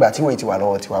ṣùgbọ́n ìgbà tí wọ́n ti wà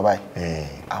lọ́wọ́ tiwa báyìí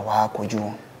àwa kojú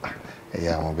wọn.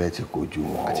 ẹ̀yà àwọn bẹ́ẹ̀ ti kojú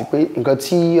wọn. àti pé nǹkan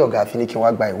tí ọ̀gá fi ní kí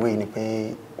wọ́n gba ìwé yìí ni pé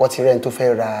wọ́n ti rẹ́ni tó fẹ́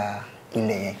ra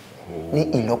ilẹ̀ yẹn ní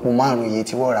ìlọ́po 5 iye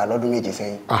tí wọ́n rà lọ́dún 7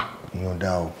 sẹ́yìn. ìyọ̀n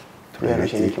dá o torí ẹ̀rọ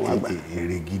ṣe ní kí wọ́n gbà.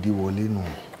 èrè gidi wọlé nù.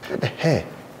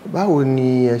 báwo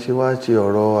ni ẹ ṣe wá ṣe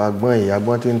ọ̀rọ̀ Agbon yìí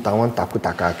Agbon tí ń ta wọ́n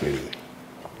takúta káàkiri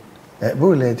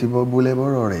bóòlù ẹ ti bọ́ bólẹ́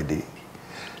bọ́rọ̀ rẹ̀ dé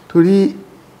torí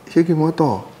ṣé kí n mọ́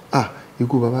tàn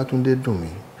ikú Babátúndé dùn mí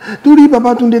torí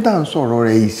Babátúndé tá à ń sọ̀rọ̀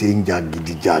rẹ̀ ìṣe ń jà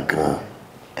gidijagan.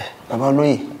 Bàbá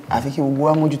olóyè àfi kí gbogbo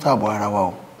wa mójútó ààbò ara wa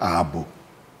o. Ààbò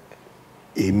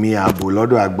èmi ààbò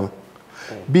lọ́dọ̀ Agbon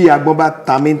bí Agbon bá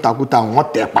ta mí ń takúta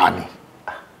wọ́n tẹ́ pa ni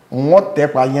wọ́n tẹ́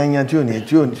pa yányán tí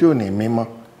ò ní mímọ́.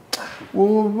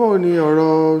 Wo báwo ni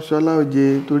ọ̀rọ̀ Ṣọlá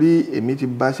Oje torí èmi ti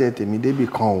báṣẹ tèmi débì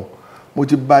kan o mo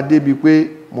ti bá débi pé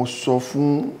mo sọ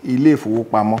fún ilé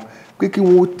ìfowópamọ́ pé kí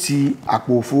wọ́n ti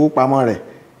àpò ìfowópamọ́ rẹ̀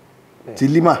ti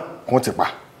Lima kún ti pa.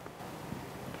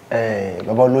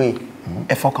 Bàbá olóyè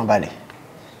ẹ fọkàn balẹ̀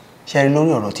ṣe rí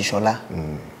lórí ọ̀rọ̀ ti Ṣọlá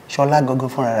Ṣọlá gangan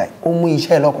fúnra rẹ̀ ó mú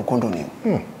iṣẹ́ lọ́kùnkúndùn ni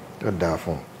o. Ó dáa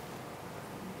fún un.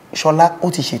 Ṣọlá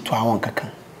ó ti ṣètò àwọn nǹkan kan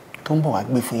tó ń bọ̀ wá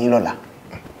gbé fún yín lọ́la.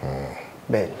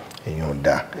 Bẹ́ẹ̀ ni. Èèyàn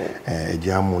dá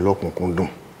ẹ̀jẹ̀ á mú lọ́kùnkúndùn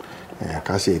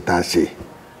ká ṣe ìta ṣe.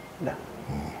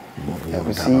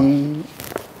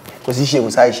 Kò sí ṣe kò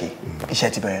sáì ṣe iṣẹ́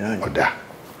ti bẹ̀rẹ̀ náà ni. Ọ̀dà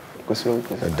kò sí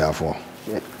orúkọ. Ọ̀dà fún ọ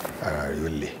ara rẹ̀ ó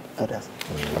le.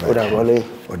 Ọ̀dà bọ́ lóye.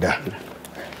 Ọ̀dà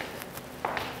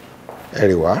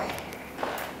ẹ̀rì wá.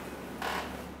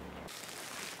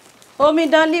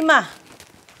 Omidan Lima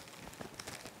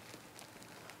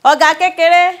ọ̀gá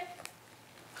kékeré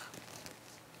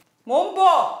mò ń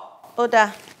bọ̀. ó dáa.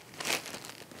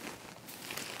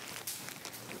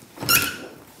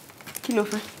 Kí ló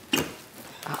fẹ́?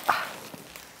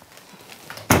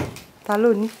 Ta ló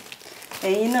ní?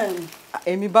 Ẹ̀yin náà ni.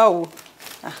 Èmi báwo?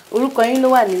 Orúkọ yín ló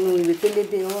wà nínú ìwé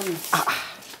pélébé ọwọ́ mi.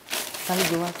 Ta ló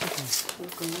gbé wá tó kàn?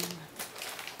 Orúkọ yín wà.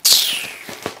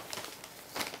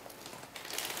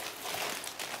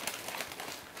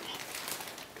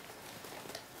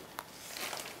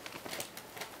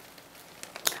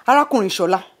 Arákùnrin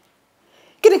Ṣọlá,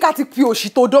 kí ni ká ti fi òṣì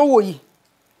tó dánwò yìí?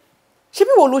 Ṣé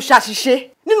bí wo ló ṣàṣìṣe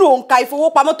nínú òǹkà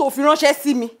ìfowópamọ́ tó fi ránṣẹ́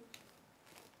sí mi?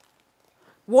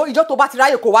 Wo ìjọ́ tó bá ti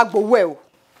ráyè kó wá gbowó ẹ̀ o.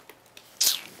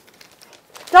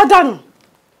 Dádànù,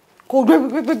 kò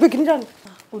gbé kí ní dànù.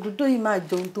 Òdòdó yìí máa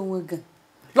jọ ohun tó wọ́n gan.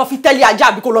 Lọ fi tẹ́lẹ̀ ajá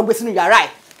àbí kó lọ gbé sínú yàrá ẹ̀.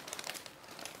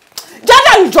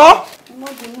 Dádànù jọ. Má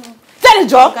bínú. Tẹ́lẹ̀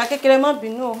jọ. Ọ̀gá kékeré má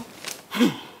bínú o.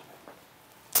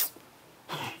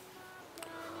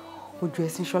 Ojú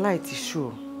ẹ̀sìn Ṣọlá ẹ̀ ti ṣú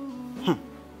o.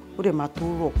 Ó dẹ̀ máa tó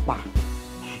rọ̀ pa.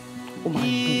 Ó máa gbé.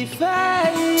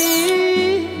 Ìfẹ́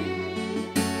yìí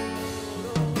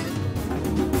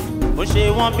ó ṣe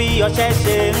wọ́n bí ọṣẹ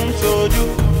ṣe ń ṣojú.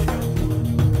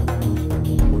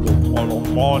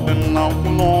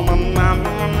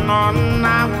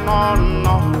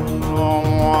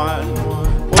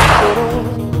 Òṣòro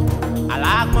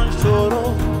alágbọ̀n ṣòro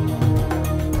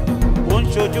ó ń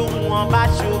ṣojú wọn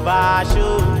báṣubàṣu.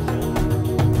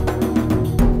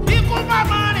 Ikú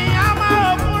bàbá rìn á máa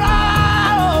òkúra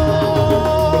o.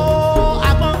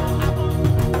 Agbọ́n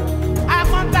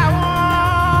táwọn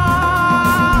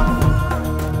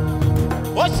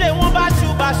ó ṣe wọn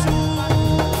báṣubàṣu.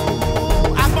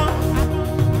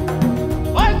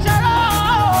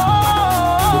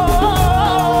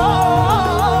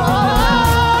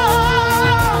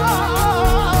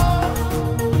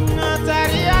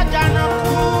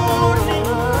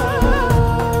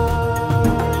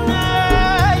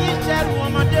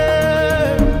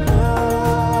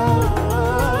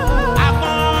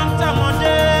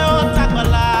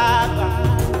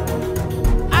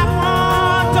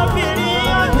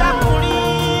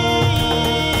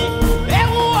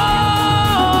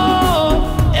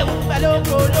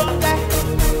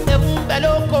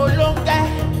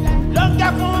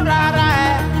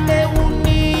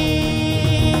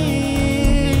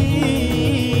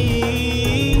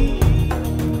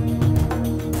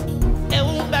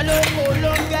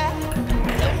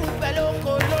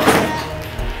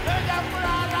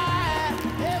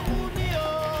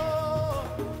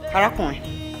 Arákùnrin,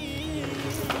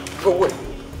 gbowó ẹ̀.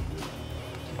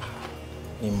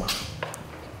 Ní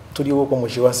torí owó pọ̀ mo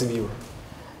ṣe wá síbí o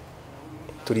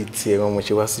torí tí ẹran mo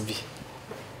ṣe wá síbí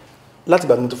láti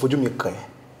ìgbà tí mo ti fojú mi kàn ẹ́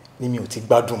ni mi ò ti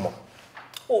gbádùn mọ́.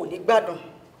 O ò ní gbádùn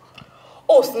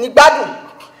o sì ní gbádùn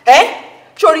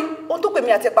sórí ohun tó pè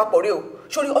mí àti ẹ papọ̀ rẹ o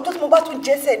sórí ọjọ́ tí mo bá tún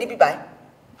jẹ́sẹ̀ níbí báyìí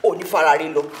ò ní fara rí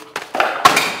lọ.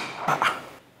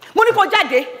 Mo ní kó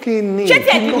jáde. Kí ni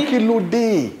kí ló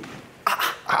dé?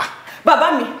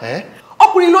 Bàbá mi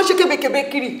ọkùnrin ló ṣe kébékébé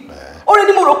kiri oore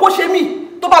ni mo rò kó ṣe mí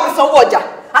tó bá mi sanwó ọjà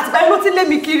àtìgbà yẹn ló ti lé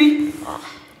mi kiri.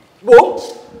 Wo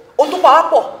ohun tó pa wá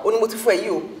pọ̀ òun ni mo ti fún ẹ yìí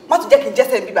o má tún jẹ́ kí n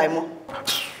jẹ́sẹ̀ níbí báyìí mọ́.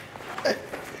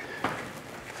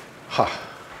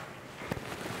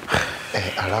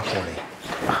 Arákùnrin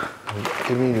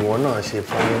kí ni ìwọ náà ṣe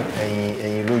fún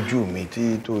ẹyin lójú mi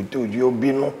tí tó jí ó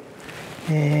bínú.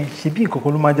 Ṣe bí nǹkan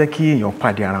kan ló máa jẹ́ kí èèyàn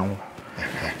pàdé ara wọn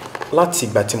láti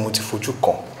ìgbà tí mo ti fojú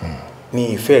kàn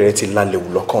ní ìfẹ́ rẹ ti lálẹ́ wù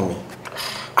lọ́kàn mi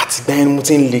àti ìgbà yẹn mo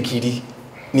ti ń le kiri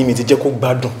ní mi ti jẹ́ kó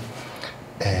gbádùn.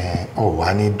 Ó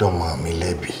wá ní dánmọ̀ mi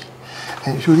lẹ́bi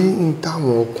sórí ní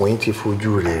táwọn ọkùnrin ti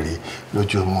fojú rẹ̀ rí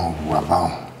lójú ọmọ òwúwà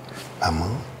báwọn àmọ́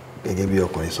gẹ́gẹ́ bí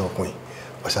ọkùnrin sọkùnrin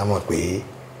ọ̀sá mọ̀ pé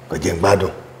kò jẹ́ ń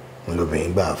gbádùn ń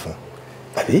lóbìnrin gbà fún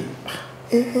àbí.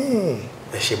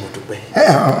 ẹ ṣé mo dúpẹ́.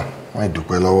 wọ́n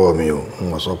dúpẹ́ lọ́wọ́ mi o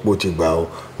mo sọ pé ó ti gbà o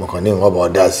mo kàn ní nǹkan bá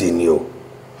dá sí ni o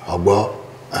ọgbọ́.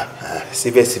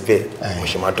 síbẹ̀síbẹ̀ mo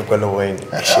ṣe máa dúpẹ́ lọ́wọ́ ẹni.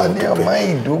 ẹ ṣé mo dúpẹ́. ọmọ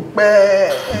ìdúpẹ́.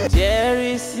 There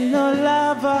is no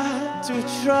lover to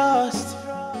trust.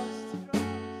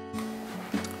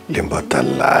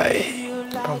 Limbatalai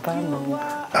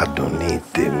adùn ní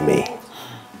tèmi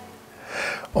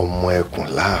ọmọ ẹkùn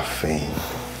láàfin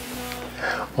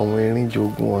ọmọ erin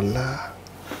jogún ọlá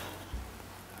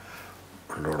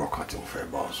olóró kan tí mo fẹ́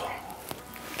bá ọ sọ.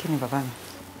 Kí ni bàbá mi?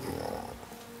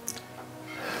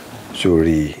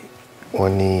 Sórí wọn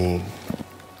ní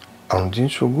àrùn tí ń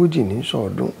ṣogójì ní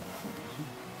sọ̀ọ́dún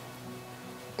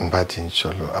n bá ti ń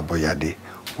sọ̀lọ̀ abọ́yadé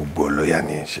gbogbo ọlọ́yà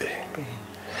ní í ṣe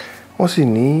wọ́n sì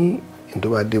ní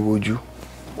ìdọ́bà débójú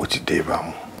ó ti dé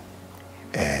ìbámu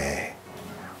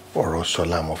ọ̀rọ̀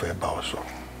Ṣọlá mo fẹ́ bá ọ sọ.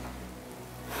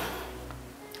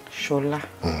 Ṣọlá.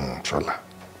 Ṣọlá.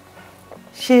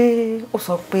 Ṣé ó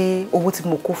sọ pé owó tí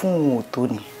mo kó fún òun ò tó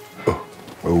ni?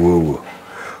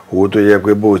 owó tó yẹ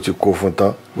pé bó o ti kó fún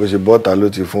tán bó ṣe bọ́ta ló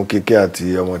ti fún Kíkẹ́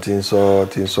àti ọmọ tí ń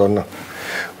sọ náà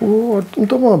n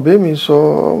tó mọ̀ bẹ́ẹ̀ mi sọ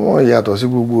ọmọ ìyàtọ̀ sí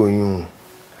gbogbo oyún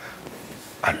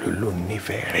àlólò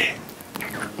nífẹ̀ẹ́ rẹ̀.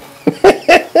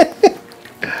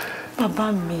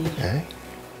 Bàbá mi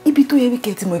ibi tó yẹ wí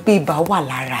kẹ́ ti mọ̀ pé ibà wà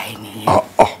lára ẹ̀ nìyẹn.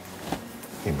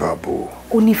 Ibà bò.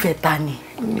 Ó nífẹ̀ẹ́ ta ni?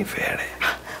 Ó nífẹ̀ẹ́ rẹ̀.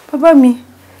 Bàbá mi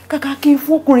kàkà kí n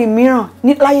fún ọkùnrin mìíràn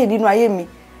láyè nínú ayé mi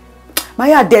máa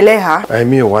yà dẹ̀lẹ́ ha.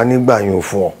 Èmi ò wá nígbà yín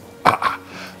fún ọ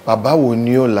bàbá wo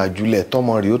ni ó làjúlẹ̀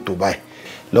tọmọ rẹ̀ ó tó báyìí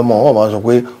lọ́mọ wọn máa sọ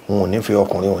pé òun ò nífẹ̀ẹ́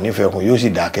ọkùnrin òun nífẹ̀ẹ́ ọkùnrin yóò sì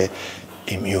dákẹ́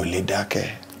èmi ò lè dákẹ́.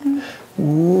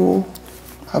 wo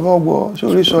abọ́gbọ́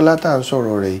sórí Ṣọlá tá à ń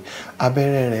sọ̀rọ̀ rẹ̀ yìí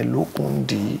abẹ́rẹ́ rẹ̀ ló kún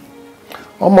dì í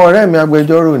ọmọ ọ̀rẹ́ mi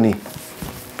agbẹjọ́rò ni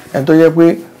ẹni tó yẹ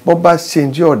pé bọ́ bá ṣe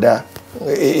ń jí ọ̀dà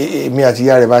èmi àti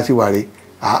ìyá rẹ̀ bá sì wà rè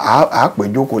á pè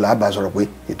jókòó làbà sọ̀rọ̀ pé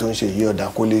ètò ń ṣe yí ọ̀dà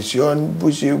kò lè ṣe ọ́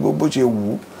bó ṣe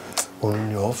wù ú òun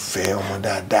ni ó fẹ́ ọmọ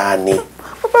dáadáa ni.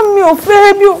 Bàbá mi ò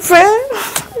fẹ́.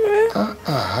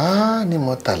 Ní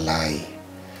mọ́tàlá yìí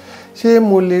ṣé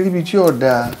mo lè ríbi tí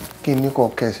ọ̀dà kí n ní kọ́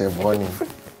kẹsẹ̀ bọ́ ni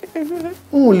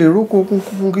n ò lè rókò kún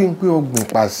kí n pé ọgbìn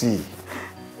pa sí i.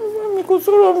 Bàbá mi kò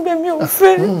sọ̀rọ̀ ń bẹ mi ò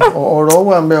fẹ́. ọ̀rọ̀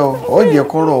wà ń bẹ ọ jẹ́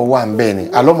kọ́rọ̀ wà ń bẹ ni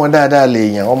àlọ́mọ dáadáa lè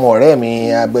yàn ọmọ ọ̀rẹ́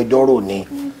mi agbẹjọ́rò ni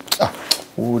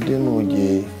wo dénú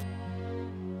jẹ.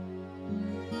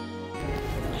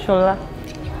 Ṣọlá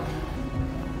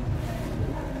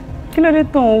kí ló dé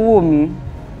tó ń wò mí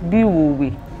bí ìwòwe?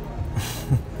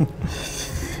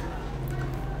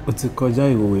 ó ti kọjá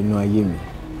ìwòwe inú ayé mi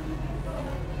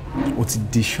ó ti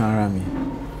di iṣan ara mi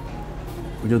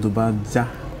ọjọ́ tó bá já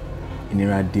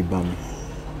ìnira dé bá mi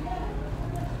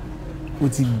ó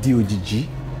ti di òjìjí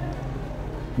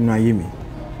nínú ayé mi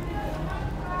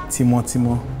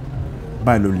tímọ́tímọ́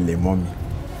báyìí ló lè mọ́ mi.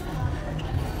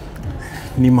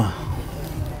 Nímà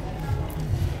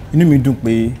inú mi dùn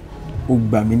pé ó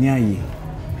gbà mí ní àyè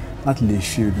láti lè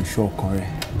ṣe olùṣọ́ ọkàn rẹ̀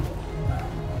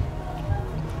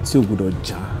tí ò gbọdọ̀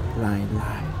já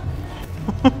láéláé.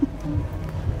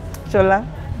 Ṣọlá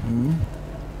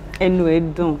ẹnu ẹ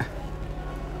dùn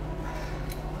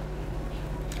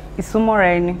ìsúnmọ́ra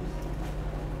ẹni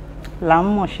là ń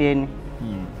mọ̀ ṣe ẹni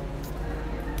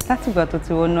látìgbà tó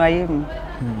ti wọnú ayé mi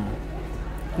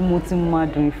mo ti mọ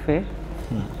adùn ìfẹ́.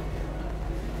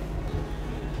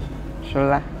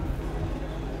 Ṣọlá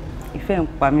ìfẹ́ ń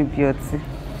pa mí bí ọtí.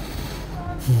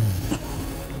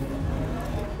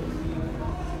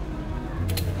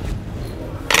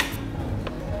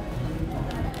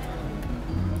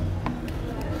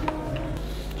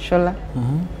 Ṣọlá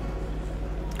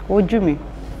ojú mi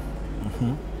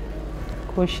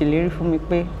kò ṣèlérí fún mi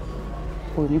pé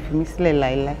kò ní fi mí sílẹ̀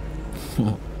láéláé.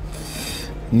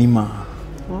 Nímà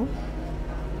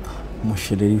mo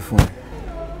ṣèlérí fún ẹ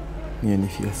mi ò ní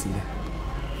fi ẹ́ sílẹ̀.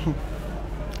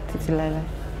 Títí láéláé.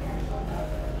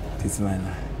 Títí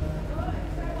láéláé.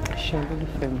 Ṣé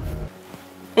olólùfẹ́ mi?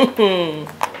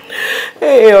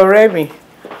 Ọ̀rẹ́ mi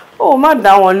ó má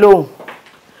dá wọn lóhùn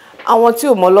àwọn tí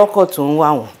ò mọ lọ́kọ̀ tó ń wá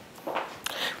wọn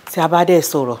tí a bá dẹ̀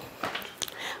sọ̀rọ̀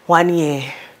wọn á ní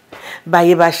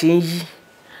báyé bá ṣe ń yí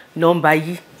nọ́mbà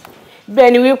yí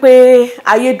bẹ́ẹ̀ ni wípé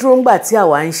ayé dúró ńgbà tí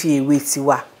àwa ń ṣe èwe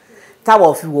tiwa táwa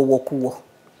ò fi wọ̀wọ̀kuwọ̀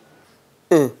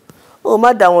ó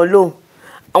má dá wọn lóhùn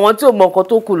àwọn tí ò mọ nǹkan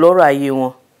tó kù lọ́rọ̀ ayé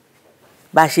wọn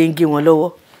bá ṣe ń gé wọn lọ́wọ́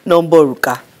nọ́mbà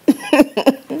òrùka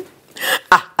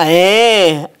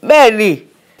bẹ́ẹ̀ ni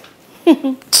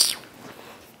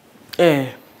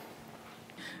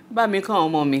bá mi kàn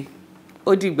ọmọ mi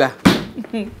ó dìgbà.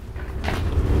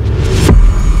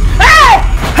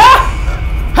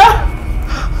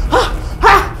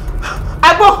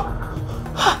 Agbon.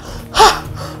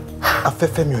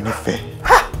 Afẹ́fẹ́ mi ò ní fẹ́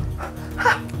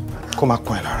kó máa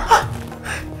pọ́n ẹ lára.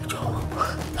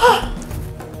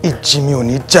 Ìjì mi ò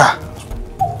ní jà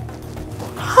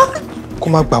kó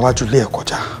má gbà wájú lé ẹ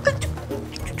kọjá.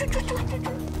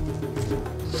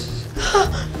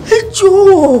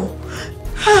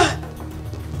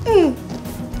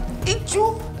 Ìjọ.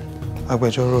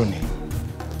 Agbẹjọ́rò ni.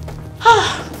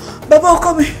 Bàbá ọkọ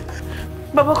mi.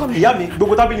 Bàbá ọkọ mi. Ìyá mi,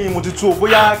 gbogbo tábìlì mo ti tú o,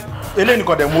 bóyá eléyìí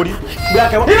nìkan dẹ̀ mórí. Bóyá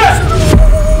kẹwàá.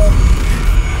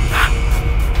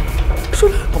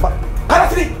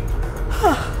 Kárátìrì.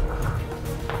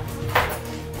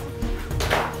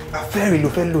 Afẹ́rì ló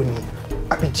fẹ́ lò ní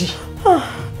àbíjí.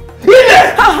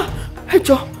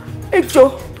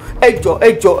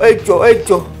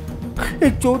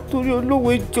 Ẹjọ́ torí olówó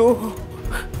ẹjọ́.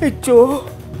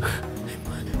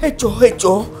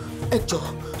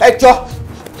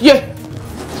 Yé.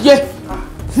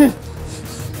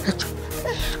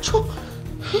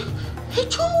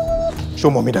 Ṣé o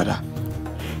mọ̀ mí dáadáa?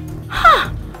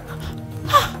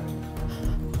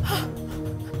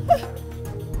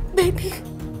 Bẹ́ẹ̀ni,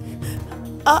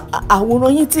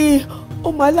 àwòrán yín tí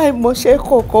ọmọ aláìmọ̀ṣẹ́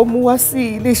kọ̀ọ̀kan mú wá sí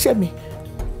iléeṣẹ́ mi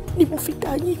ni mo fi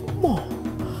dá yín mọ̀.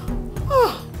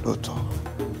 Lóòótọ́.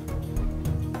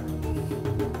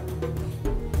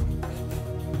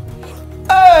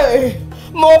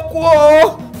 Mo kú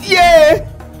o, yé.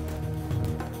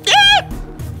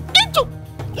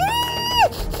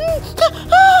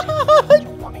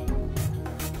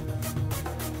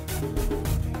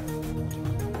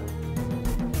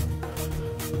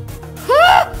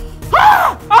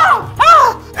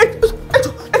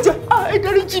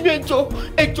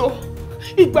 Ẹjọ́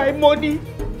ìgbà ìmọ̀ ni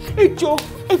ẹjọ́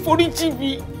ẹforíjì mi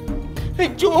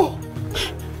ẹjọ́.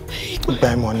 Ìgbà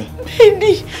ìmọ̀ ni.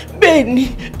 Bẹ́ẹ̀ni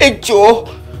ẹjọ́.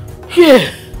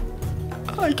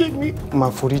 Ayé mi.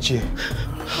 Máa foríjì ẹ.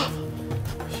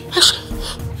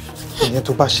 Ìyẹn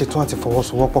tó bá ṣetán àti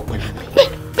fọwọ́sowọ́pọ̀ pẹ̀lú mi.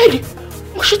 Bẹ́ẹ̀ni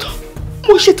mo ṣetán.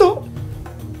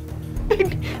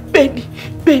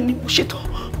 Bẹ́ẹ̀ni mo ṣetán.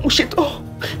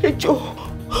 Ẹjọ́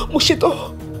mo ṣetán.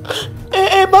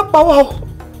 Ẹ má pa wá o,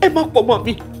 ẹ má pọ̀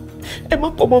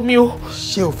mọ́ mi o.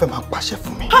 Ṣé o fẹ́ máa pàṣẹ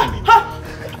fún mi?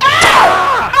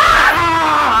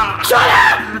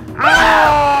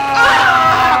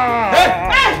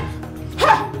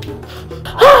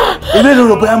 Eré ló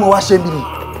rò bóyá mo wá ṣe mí ni.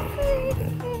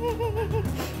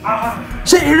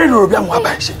 Ṣé eré ló rò bóyá mo wá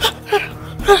bá ẹ ṣe?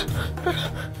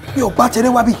 Mi ò bá tẹ̀lé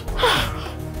wá bí.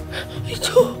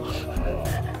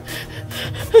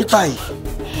 Báyìí,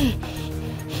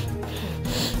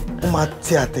 mo máa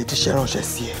tẹ àtẹ̀jíṣẹ́ ránṣẹ́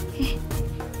sí ẹ.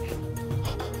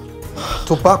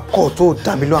 Tó bá kọ̀ tó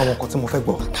dá mi lọ àwọn nǹkan tí mo fẹ́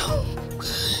gbọ́.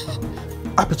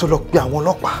 Àbí tó lọ pe àwọn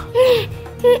ọlọ́pàá.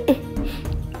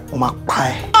 Mo máa pa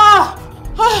ẹ́.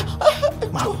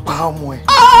 Máa pa ọmọ ẹ.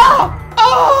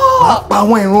 Máa pa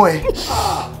àwọn ìran ẹ.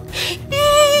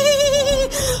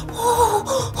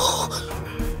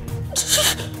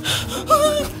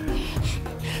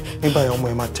 Nígbà yẹn ọmọ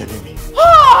ẹ máa tẹ̀lé mi.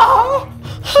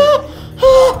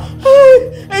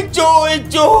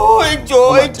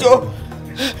 Ẹjọ́.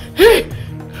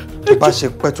 Tó bá ṣe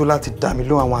pẹ́ tó láti dá mi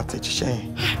lóhùn àwọn àtẹ̀jíṣẹ́ yẹn,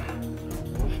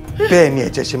 bẹ́ẹ̀ ni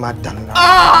ẹ̀jẹ̀ ṣe máa dànù lára.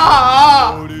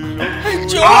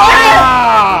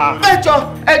 Ẹjọ́.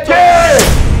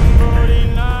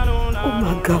 Ó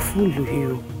máa ga fún ìlú yìí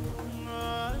o.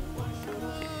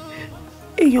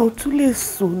 Èèyàn tún lè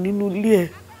sùn nínú ilé ẹ̀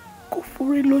kó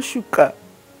forí lóṣù ká.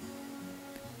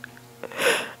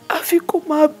 Àfi kó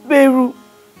máa bẹ̀rù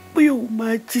pé òun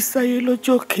máa jí sáyé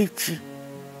lọ́jọ́ kejì.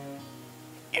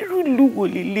 Irú ìlú wo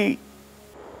lélẹ̀?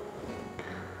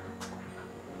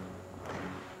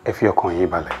 Ẹ fi ọkàn yín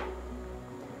balẹ̀.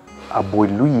 Ààbò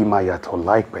ìlú yìí máa yàtọ̀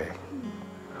láìpẹ́.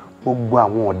 Gbogbo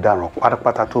àwọn ọ̀daràn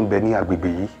pátápátá tó ń bẹ ní agbègbè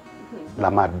yìí la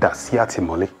máa dà sí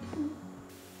àtìmọ́lé.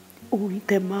 Orin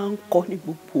tẹ máa ń kọ ní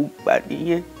gbogbo ìgbà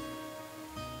nìyẹn.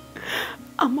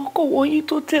 Àmọ́ kọ́ wọ́nyí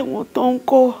tó tẹ̀ wọ́n tó ń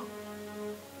kọ́.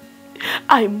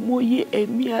 Àìmọye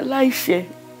ẹ̀mí aláìṣẹ̀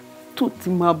tó ti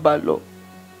máa bà lọ.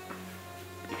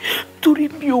 Torí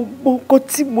mi ò mọ nǹkan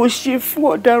tí mo ṣe fún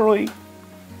ọ̀daràn yìí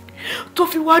tó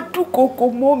fi wá dúnkòokò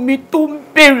mọ́ mi tó ń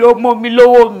béèrè ọmọ mi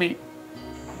lọ́wọ́ mi.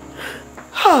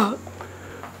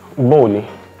 Bọ́ọ̀ ni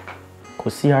kò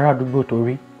sí ará àdúgbò tó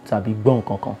rí tàbí gbọ́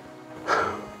nǹkan kan.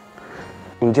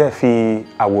 ǹjẹ́ ẹ fi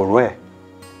àwòrán ẹ̀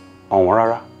hàn wọ́n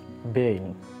rárá? Bẹ́ẹ̀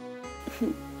ni.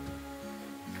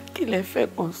 Kí lẹ fẹ́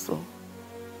kàn sọ?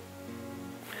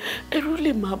 Ẹ̀rù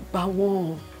lè máa bà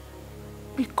wọ́n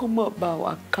bí kò má bá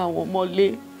wa ká wọn mọ́lé.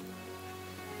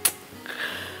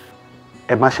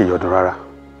 Ẹ má ṣe yọ̀dún rárá.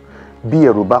 Bí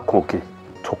ẹ̀rù bá kan òkè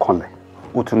tó kanlẹ̀,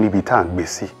 ó tún níbi tá à ń gbé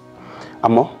sí.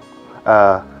 Àmọ́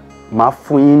màá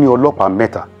fún yín ní ọlọ́pàá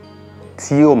 3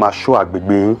 tí yóò máa ṣọ́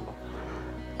àgbègbè yín.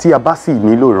 Tí a bá sì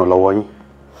nílò ìrànlọ́wọ́ yín,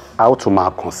 a ó tún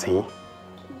máa kàn sí yín.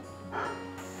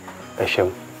 Ẹ ṣeun.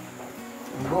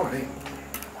 Ìbọn rẹ̀,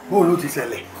 bóò ló ti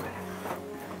ṣẹlẹ̀?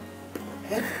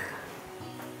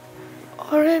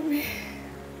 Ọ̀rẹ́ mi.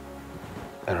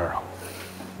 Ẹ rọra.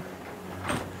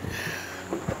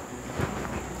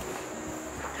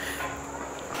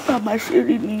 Bàbá ṣe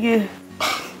rí nìyẹn.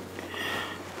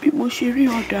 Bí mo ṣe rí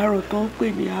ọ̀daràn tó ń pè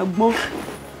ní Agbon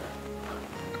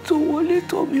tó wọlé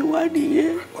tọ̀ mí wá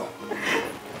nìyẹn.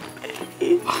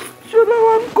 Ṣọlá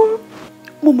wa ń kọ́.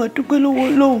 Mo mà dúpẹ́ lọ́wọ́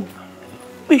Ọlọ́run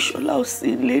pé Ṣọlá ò sí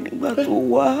ilé nígbà tó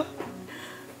wá.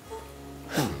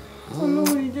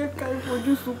 Ọlọ́run jẹ́ ká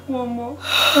ìfojú sunkún ọmọ.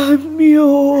 Àmì o.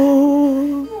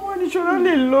 Wọ́n ní Ṣọlá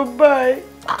lè lọ báyìí.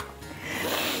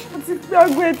 Mo ti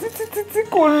gbàgbé títí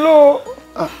kò lọ.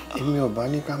 Èmi ò bá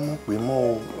ní ká mọ̀ pé mọ́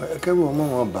o, kẹ́rù ọmọ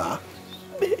wọn bà á.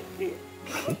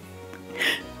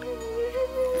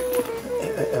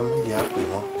 Ẹ mú ìyá pè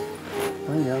wọ́n.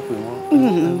 Mú ìyá pè wọ́n.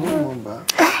 Ẹ̀rù wọn bà á.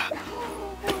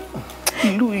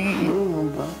 Ìlú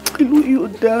yìí ò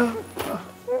dáa.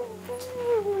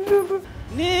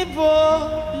 Níbo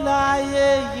láyé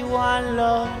yìí wá ń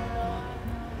lọ?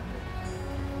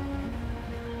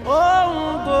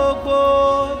 Ohun gbogbo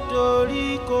dorí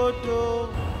kodò.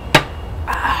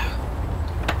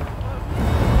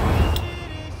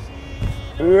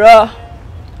 Rọ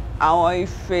àwọn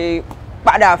ife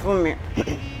padà fún mi.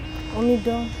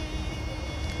 Omidan.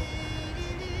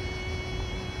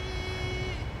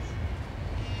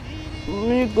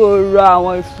 Mi kò rọ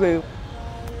àwọn ife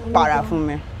padà fún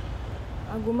mi.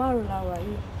 Aago 5 la wà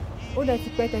yìí. Ó dẹ̀ ti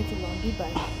pẹ́ tẹ́tí lọ bí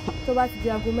báyìí. Tó bá ti di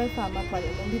aago 6 máa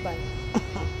palẹ̀ lọ bí báyìí.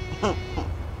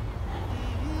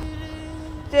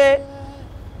 Ṣé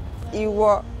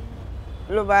ìwọ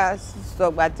ló bá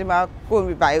sọ̀gbà tí máa kó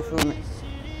mi báyìí fún mi?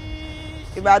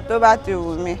 Ìgbà tó bá ti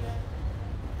wù mí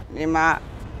ni máa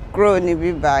kúrò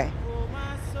níbí báyìí.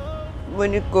 Mo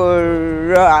ní kó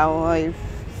rọ àwọn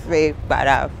ife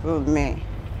padà fún mi.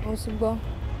 Mo sì gbọ́.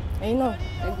 Ẹ̀yin náà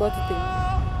ẹ gbọ́ ti tèmi.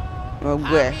 Mo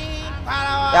gbọ́ ẹ.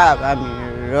 Yáà bá mi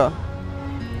rọ.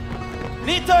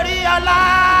 Nítorí ọlá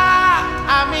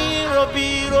àmì ròbí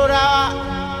rora.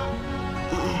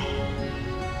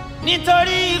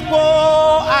 Nítorí ipò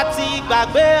àti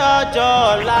ìgbàgbé ọjọ́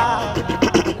ọ̀la.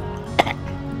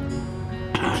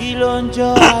 Kí ló ń jọ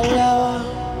alẹ́ wa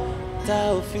tá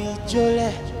ò fi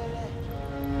jólẹ̀?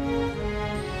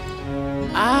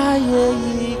 Ayé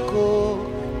yìí kò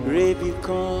rebi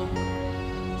kan.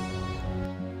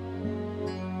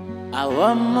 Àwọn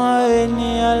ọmọ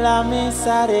ènìyàn la mi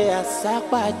sáré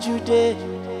àsápàjúdé.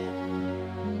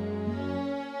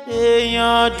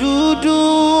 Èèyàn dúdú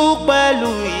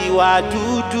pẹ̀lú ìwà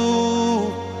dúdú.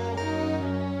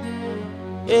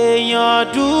 Èèyàn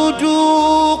dúdú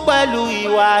pẹ̀lú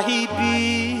ìwà ibi.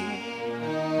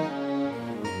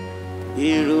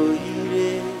 Èrò ire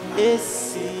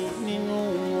èsì nínú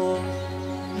wọn.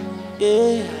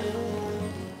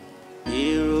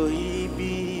 Èrò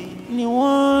ibi ni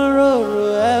wọ́n rorò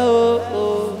ẹ́ o.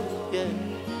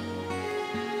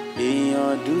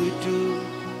 Èèyàn dúdú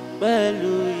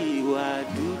pẹ̀lú ìwà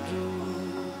dúdú.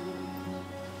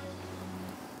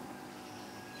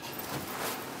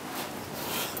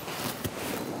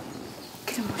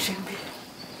 Kí ni mo ṣe ń bí?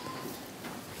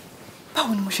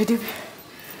 Báwo ni mo ṣe débi?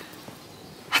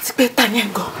 Àti pé ta ni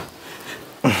ẹ̀ gan?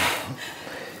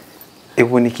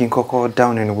 Èwo ni kí n kọ́kọ́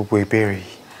dáhùn nínú gbogbo ìbéèrè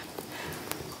yìí?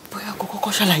 Bóyá kó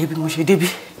kọ́kọ́ ṣàlàyé bí mo ṣe débi.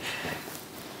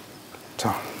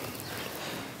 Tán.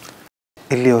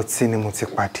 Ilé ọtí ni mo ti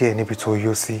pàdé ẹ níbi tó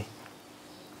yó sí.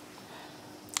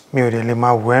 Mi ò dẹ̀ lè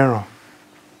máa wọ ẹ̀ràn.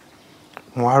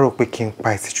 Mo wá rò pé kí n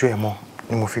pa ìtìjú ẹ mọ́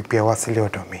ni mo fi gbé ẹ wá sílé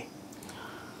ọ̀dọ̀ mi.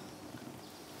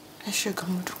 Ẹ ṣé gan,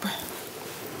 mo dúpẹ́.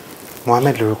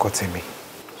 Mohammed lórúkọ tèmi.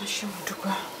 Ẹ ṣé, mo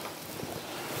dúpẹ́.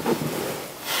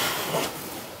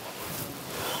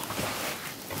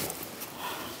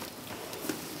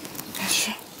 Ẹ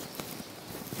ṣé.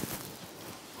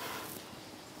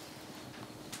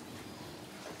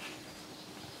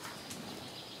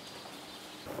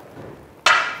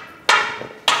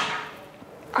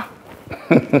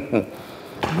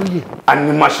 Olóyè.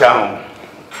 Animation.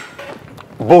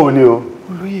 Bó ni o?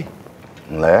 Olóyè.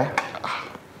 Ǹlẹ́.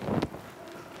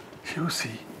 Ṣé ó sì?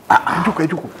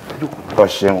 jókòó. Ọ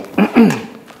ṣeun.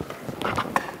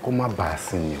 Kó má bàa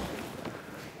sí ni o.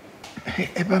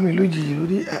 Ẹ bá mi lójijì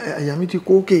lórí àyà mi ti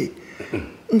kó òkè.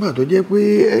 Nígbà tó jẹ́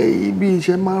pé ibi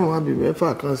iṣẹ́ 5 àbí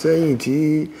 6 kan sẹ́yìn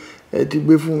tí ẹ ti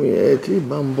gbé fún mi, ẹ tí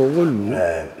bá ń bọwọ́ lù ú.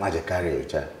 Má jẹ́ ká rí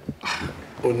ọjà.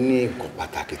 Ó ní nǹkan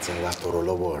pàtàkì tí ń wá tọrọ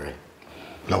lọ́wọ́ rẹ̀.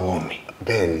 Lọ́wọ́ mi?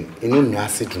 Bẹ́ẹ̀ni, inú mi á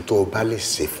sì dùn tó o bá lè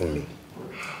ṣe fún mi.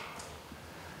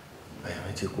 Àyà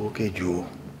mi ti kó òkè jù o.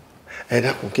 Ẹ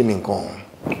dákun kí ni nǹkan ọ̀hún?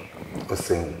 Ó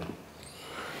ṣeun.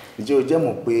 Ǹjẹ́ o jẹ́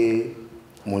mọ̀ pé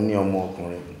mo ní ọmọ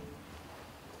ọkùnrin?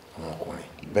 Ọmọkùnrin?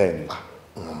 Bẹ́ẹ̀ni.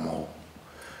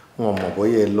 Wọn mọ̀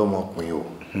bóyá ẹ lọ́mọkùnrin o.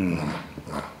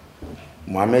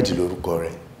 Mohammed lórúkọ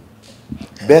rẹ̀.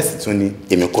 Bẹ́ẹ̀ sì tún ni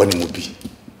èmi kọ́ ni mo bí.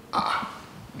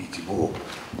 Bí ti bó.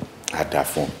 Àdá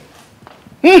fún.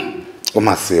 Ó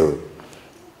mà ṣe o.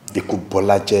 Ikú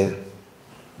Bọ́lá jẹ́.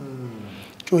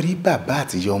 Torí bàbá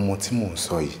àti ìyá ọmọ tí mò ń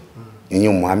sọ yìí,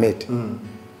 ìyẹn Mohammed,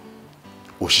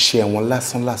 òṣìṣẹ́ wọn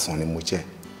lásán ni mo jẹ́.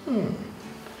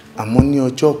 Àmọ́ ní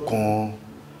ọjọ́ kan,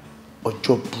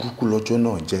 ọjọ́ burúkú lọ́jọ́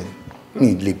náà jẹ́,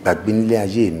 mi lè gbàgbé nílé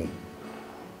ayé mi.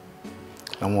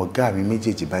 Àwọn ọ̀gá mi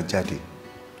méjèèjì bá jáde,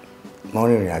 wọ́n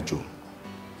rìnrìn àjò,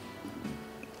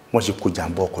 wọ́n ṣe kó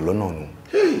jàǹbá ọkọ̀ lọ́nà nù.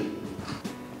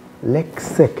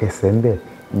 Lẹ́sẹ̀kẹsẹ̀ ń bẹ̀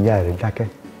ìyá rẹ̀ dákẹ́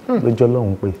lọ́jọ́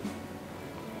lọ́hùn pé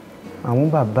àwọn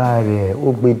bàbá rẹ̀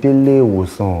ó gbé délé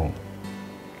ìwòsàn.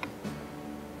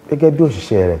 Gẹ́gẹ́ bí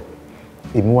òṣìṣẹ́ rẹ̀,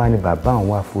 èmi wá ní bàbá àwọn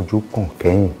wá fojú kàn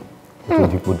kẹ́yìn kó tó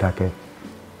di kó dákẹ́.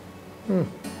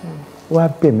 Ó wá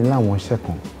bẹ̀ mí láwọn iṣẹ́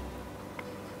kan.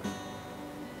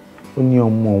 Ó ní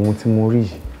ọmọ òun tí mo rí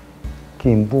yìí kí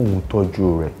n bóun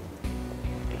tọ́jú rẹ̀.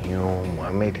 Ìyẹn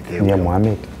Mohammed tẹ́ Ìyẹn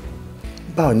Mohammed.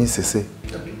 Báwo ní ṣẹṣẹ?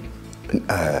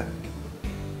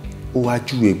 Ó wá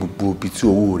júwe gbogbo ibi tí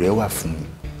owó rẹ̀ wà fún mi.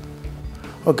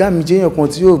 Ọ̀gá mi jẹ́ èèyàn kan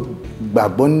tí yóò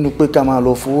gbàgbọ́ nínú pé ká máa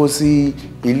lọ fowó sí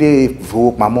ilé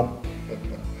ìfowópamọ́.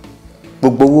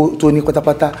 Gbogbo owó tó ní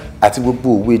pátápátá àti gbogbo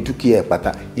òwe dúkìá ẹ̀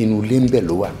pátá inú ilé ń bẹ̀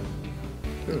ló wà.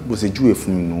 Bó ṣe júwe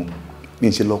fún mi nù, bí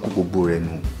n ṣe lọ kó gbogbo rẹ̀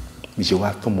nù, bí ṣe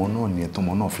wá tọmọ náà ni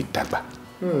tọmọ náà fi dàgbà.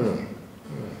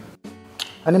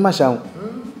 A ní má ṣàwọn,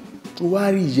 tó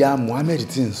wá rí ìyá Mohammed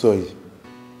tí ń sọ yìí.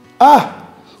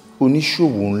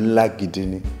 Oníṣòwò ńlá gidi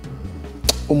ni.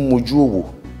 Ó mojú òwò.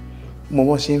 Mo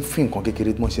wọ́n ṣe ń fi nǹkan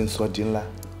kékeré tí wọ́n ṣe ń sọ di ńlá.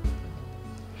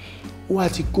 Ó wá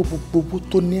ti kó gbogbo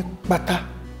tó ní pátá.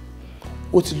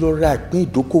 Ó ti lọ ra ìpín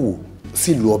ìdókòwò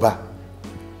sílùú ọba.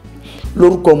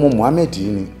 Lórúkọ ọmọ Mohammed yìí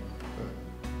ni.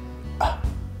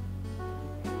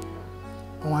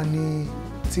 Wọ́n á ní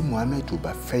tí Mohammed ò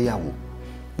bá fẹ́yàwó,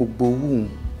 gbogbo owó òun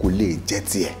kò lè jẹ́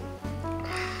tiẹ̀.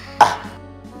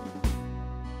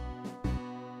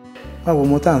 Báwo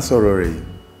ọmọ tá à ń sọ̀rọ̀ rẹ̀ yìí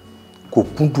kò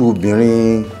kúndùn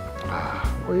obìnrin.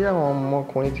 Bóyá àwọn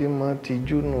ọmọkùnrin tí máa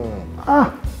tijú nù.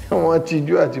 Wọ́n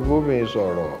tijú àti bóbìnrin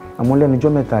sọ̀rọ̀. Àmọ́ lẹ́nu ọjọ́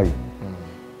mẹ́ta yìí,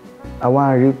 a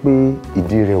wá rí pé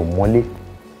ìdí rẹ̀ ò mọ́lé.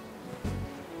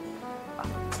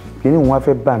 Kíní òun wá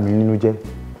fẹ́ bà mí nínú jẹ́.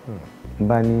 N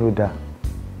bá ní ó dáa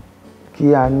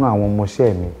kí á nú àwọn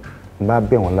ọmọọṣẹ́ mi, n bá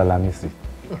bẹ̀ wọ́n lálámí sí,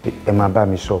 ẹ máa bá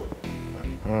mi sọ.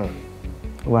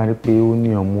 Ó wá rí pé ó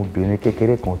ní ọmọbìnrin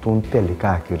kékeré kan tó ń tẹ̀lé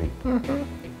káàkiri.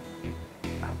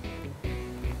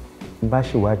 N bá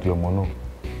ṣèwádìí ọmọ náà.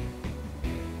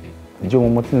 Ǹjẹ́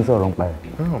ọmọ tí ń sọ̀rọ̀ ń pa ẹ̀?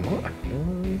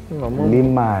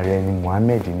 Límà rẹ̀ ni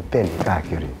Mohammed ń tẹ̀lé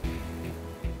káàkiri.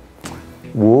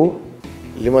 Wo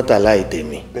Límọ́tà láì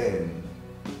tèmi.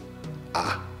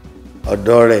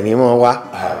 Ọ̀dọ̀ rẹ̀ ni mo wá.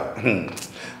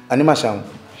 Animashaun,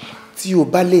 tí o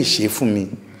bá lè ṣe fún mi,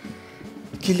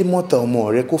 kí Límọ́tà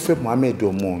ọmọ rẹ kó fẹ́ Mohammed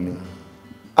ọmọ mi.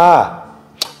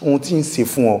 Ohun tí ń ṣe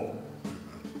fún ọ,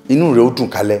 inú rẹ̀ ó dùn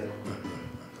kálẹ̀.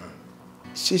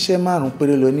 Ṣíṣẹ́ 5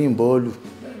 péré lọ ní ìbọ́ọ̀lù.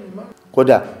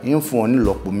 Kódà ń fún ọ ní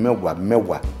ìlọ́po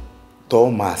 10 tó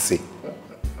máa ṣe.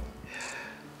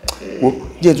 Wo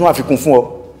jẹ́ tún àfikún fún ọ.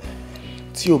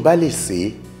 Tí o bá lè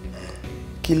ṣe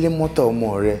kí Límọ́tà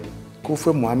ọmọ rẹ kó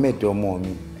fẹ́ Mohammed ọmọ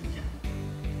mi,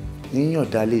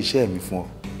 yíyànda ilé iṣẹ́ mi fún ọ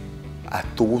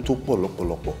àtowó tó pọ̀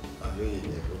lọ́pọ̀lọpọ̀.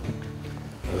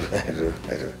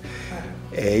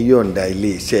 Ẹ yọ̀ǹda ilé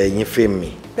iṣẹ́ yín fẹ́ mi.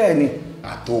 Bẹ́ẹ̀ni,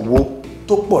 àtowó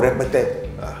tó pọ̀ rẹpẹtẹ.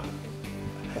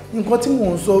 Nǹkan tí mò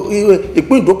ń sọ,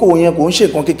 ìpín ìdókòwò yẹn kò ń ṣe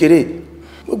nǹkan kékeré.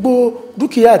 Gbogbo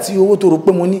dúkìá àti owó tó rò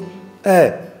pé mo ní,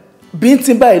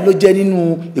 bíntín báyìí ló jẹ́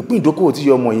nínú ìpín ìdókòwò tí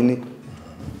ọmọ yìí ní.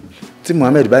 Tí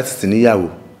Mohammed bá sì níyàwó,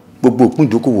 gbogbo ìpín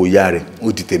ìdókòwò ìyá rẹ̀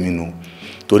ó di tèmi nù,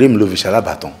 torí mi ló fi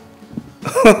ṣalábàtàn.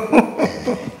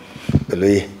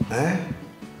 Olóyè,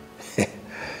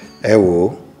 ẹ wò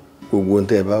ó, gbogbo ohun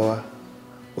tẹ́ ẹ bá wá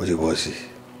ó ti bọ́ sí.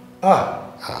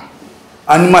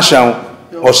 Animashaun,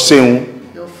 ọ̀sẹ̀un.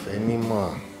 Yóò fẹ́ mímọ́.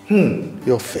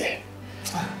 yóò fẹ́.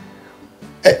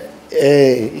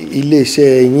 Iléeṣẹ́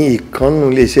yín ìkànnù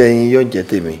iléeṣẹ́ yín yóò jẹ́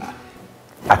tèmi.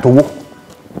 Àtowó.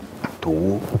 Àtowó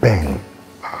bẹ́ẹ̀ ni.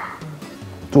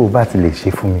 Tó o bá ti lè ṣe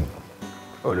fún mi.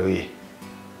 Olóyè.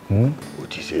 Ó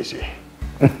ti ṣe é ṣe.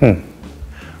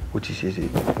 Ó ti ṣe é ṣe.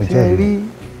 Ṣé Ṣé rí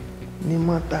ní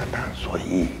mọ́tà tá à ń sọ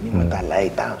yìí ní mọ́tà láì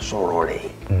tá à ń sọ̀rọ̀ rẹ̀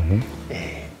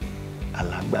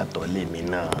alágbàtọ́ lèmi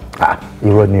náà.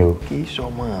 Irọ́ ni o. Kì í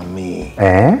sọmọ mi.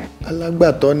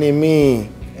 Alágbàtọ́ ni mí.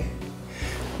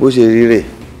 Bó ṣe rí rẹ̀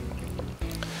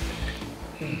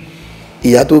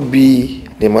ìyá tó bí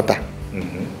ní mọ́tà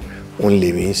òun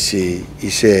lèmi ń ṣe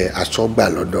iṣẹ́ aṣọ́gbà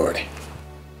lọ́dọ̀ rẹ̀.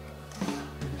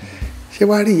 Ṣé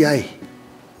wàá rí ìyá yìí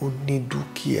ó ní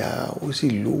dúkìá ó sì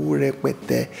lówó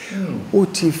rẹpẹtẹ ó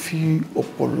ti fi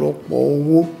ọ̀pọ̀lọpọ̀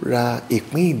owó ra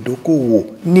ìpín ìdókòwò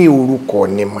ní orúkọ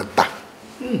ní mọ́tà.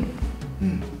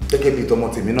 Gẹ́gẹ́ bí tọmọ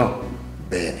tèmi náà.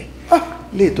 Bẹ́ẹ̀ni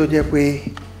lè tó jẹ́ pé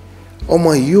ọmọ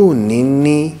yìí ò ní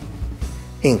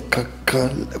nǹkan kan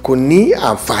kò ní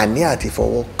àǹfààní àti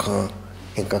fọwọ́ kan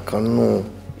nǹkan kan nù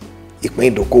ìpín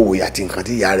ìdókòwò àti nǹkan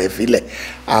tí ìyá rẹ̀ filẹ̀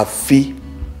àfi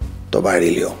tó bá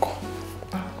relé ọkọ.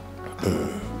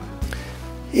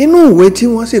 Inú ìwé tí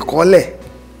wọ́n sì kọ́lẹ̀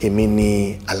èmi ni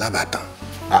alábàtàn.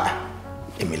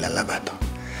 Èmi lálábàtàn.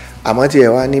 Àmọ́ tí ẹ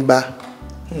wá ní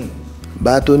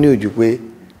bá tó ní ojú pé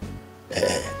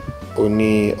ó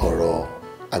ní ọ̀rọ̀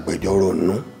agbẹjọ́rò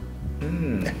nú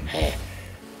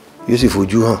yóò sì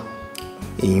fojú hàn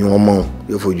ìyún ọmọ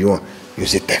yóò fojú hàn yóò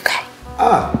sì tẹ̀ka.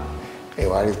 Ẹ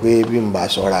wá rí i pé bí n bá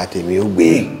sọ́ra tèmi ó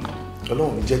gbé.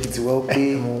 Ọlọ́run jẹ́ kí tiwa ó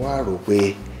pé. Mo wá rò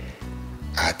pé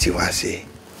àti wá ṣe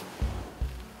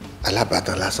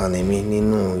alábàtàn lásán ni mí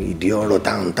nínú ìdí ọ̀rọ̀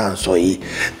táwọn tá à ń sọ yìí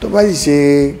tó bá sì ṣe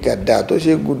gàdá tó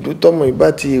ṣe gùdú tọmọ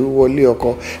ìbá ti wọlé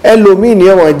ọkọ ẹlòmíì ni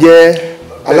ẹ̀wọ̀n jẹ́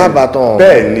alábàtàn.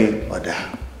 Bẹ́ẹ̀ ni. Ọ̀dà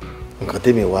nǹkan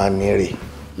tèmi wá nírè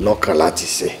lọ́kàn láti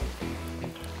ṣe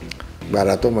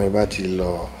gbàrà tọmọ ìbá ti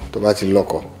lọ tó bá ti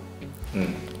lọ́kọ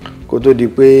kó tó di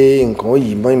pé nǹkan ó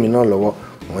yí mọ́ èmi náà lọ́wọ́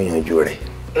wọ́n yanjú rẹ̀.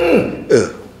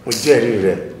 Mo jẹ́rìí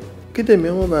rẹ̀. Kí tèmi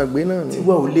ọmọ bá gbé náà ni.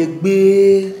 Tiwa ò lè gbé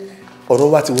ọ̀rọ̀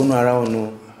wa ti wọnú ara ọ̀nà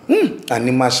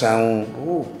àní máa ṣàwọn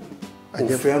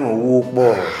ò fẹ́ràn owó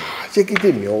pọ̀. Ṣé kí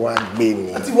tèmi ọ wá gbé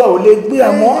ni. Tiwa ò lè gbé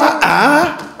àmọ́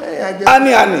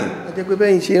àní. A jẹ́ pé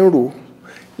bẹ́yìn ṣe ń rò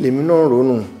lèmi náà rò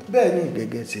nù. Bẹ́ẹ̀ni.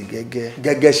 Gẹ́gẹ́ ṣe gẹ́gẹ́.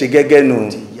 Gẹ́gẹ́ ṣe gẹ́gẹ́ nù.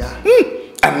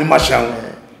 Àní máa ṣàwọn.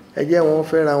 Ẹ jẹ́ wọn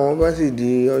fẹ́ra wọn bá sì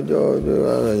di ọjọ́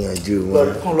ìyànjú wọn.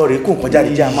 Kán lọ rèé kó nǹkan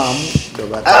jáde jẹ́ a máa mú.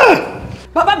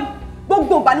 Bàbá mi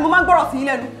gbogbo ìgbà ni mo máa ń gbọ́rọ̀ sí yín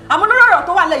lẹ́nu àmọ́ lórí ọ̀rọ̀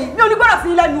tó wà lẹ́yìn mi ò ní gbọ́rọ̀ sí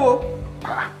yín lẹ́nu o.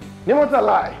 Ní mọ́tà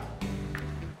láì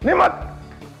nímà.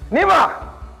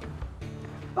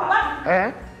 Bàbá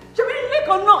mi ṣe bí ilé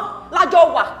kan náà lájọ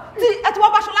wà tí ẹ ti wá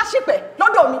bá Ṣọlá ṣìpẹ̀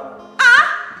lọ́dọ̀ mi.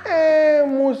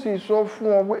 Mo sì sọ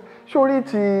fún ọ pé sórí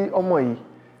ti ọmọ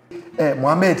yìí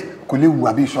Mohammed kò lè wù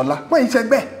àbí Ṣọlá wọ́n yìí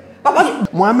ṣẹgbẹ́. Bàbá mi.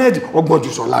 Mohammed ọgbọ́n ju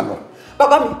Ṣọlá lọ.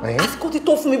 Bàbá mi àsìkò ti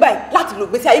tó fún mi báyìí láti lo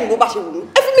ìgbésí ayé mi bó bá ṣe wù mí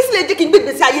ẹ fi mí sílẹ̀ jẹ́ kí n gbé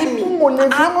ìgbésí ayé mi. n ò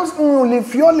lè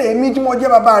fi ọ́ lẹ̀ mí tí mo jẹ́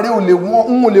bàbá rẹ̀ n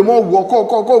ò lè mọ̀ wọ́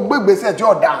kó gbé ìgbésẹ̀ tí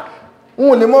ọ̀dà n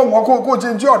ò lè mọ̀ wọ́ kó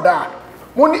ṣe tí ọ̀dà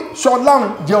mo ní Ṣọlá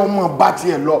jẹ́ ọmọ bá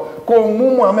tiẹ̀ lọ kó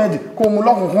mú Mohammed kó mú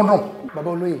lọ́kùnkúndùn. Bàbá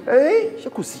olóyè ṣé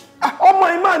kò sí. Ọmọ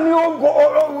yìí máa ní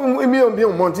mi ò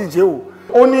mọ tí ì ṣe o.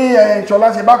 Ó ní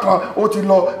Ṣọlá ṣe bákan ó ti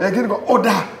lọ kí nìkan ó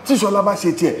dáa tí Ṣọlá bá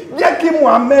ṣe tiẹ̀ jẹ́ kí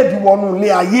Mohammed wọnú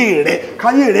ilé ayé rẹ̀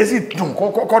káyé rẹ̀ sì dùn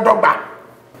kó dọ́gba.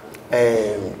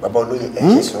 Bàbá olóyè ẹ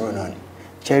ṣe sọ̀rọ̀ náà ni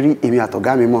ṣe rí èmi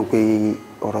àtọ̀gá mi mọ̀ pé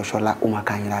ọ̀rọ̀ Ṣọlá ó máa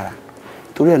ká yín lára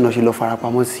torí ẹ̀ náà ṣe lọ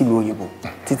farapamọ́ sílùú òyìnbó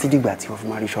títí dìgbà tí wọ́n fi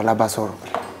máa rí Ṣọlá bá sọ̀rọ̀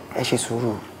ẹ ṣe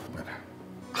sùúrù.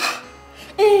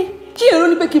 Kí èrò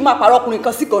ní pé kí n máa pààrọ̀ ọkùnrin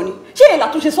kan sí kan ni ṣé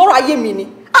èèlà tó ṣe sọ̀rọ̀ ayé mi ni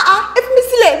ẹ fi mí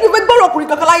sílẹ̀ mi ò fẹ́ gbọ́rọ̀ ọkùnrin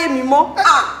kankan láyé mi mọ́.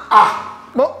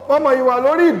 ọmọ yìí wà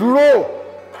lórí ìdúró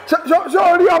ṣé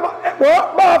orí ọmọ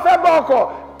bá ọ fẹ́ bọ́ ọkọ̀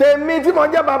tèmi tí mo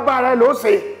jẹ́ bàbá rẹ ló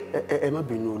ṣe. Ẹ má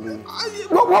bínú olóyè.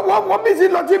 wọ́n bí sí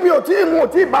lọ tí mi ò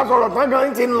tí ì bá sọ̀rọ̀ tán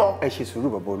gan ti ń lọ. Ẹ ṣe sùúrù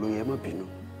bàbá olóyè ẹ má bínú.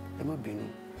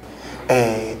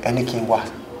 Ẹni kí n wá.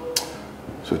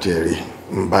 sotí ẹ rí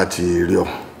n bá ti rí ọ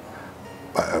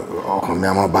ọkàn mi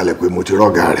á máa balẹ̀ pé mo ti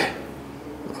rọ́gà rẹ̀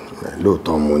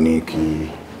lóòótọ́ mo ní kí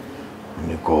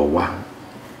kó wá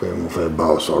pé mo fẹ́ bá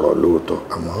ọ sọ̀rọ̀ lóòótọ́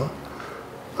àmọ́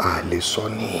a lè sọ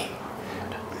ní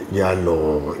yá lọ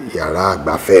yàrá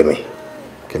àgbàfẹ́ mi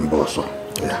kí n bọ́ sọ.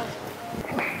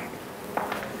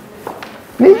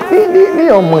 ní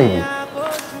ọmọ yìí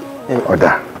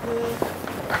ọ̀dà.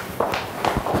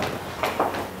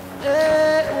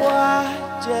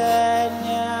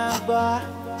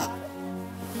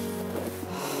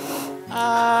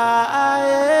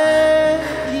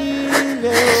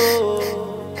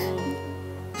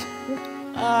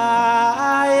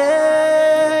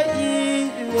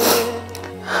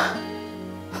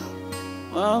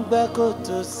 wọ́n gbẹ́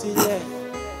kòtò sílẹ̀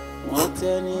wọ́n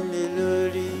tẹ́ nílé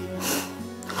lórí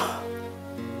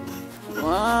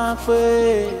wọ́n pé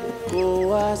kó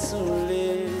wá súnlé.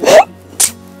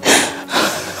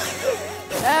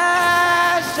 Ẹ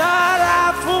ṣọ́ra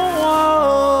fún wọn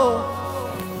o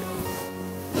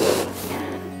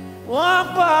wọ́n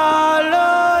pọ̀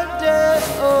lóde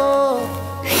o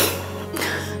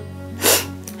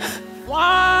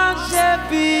wọ́n ṣe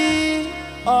bí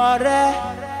ọ̀rẹ́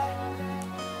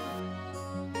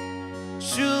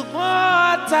ṣùgbọ́n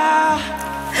ọ̀tá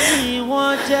ni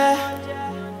wọ́n jẹ́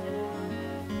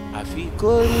àfi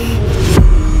kó rí mi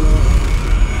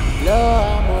lọ́wọ́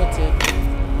Àmọ̀tẹ́kùn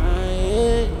ayé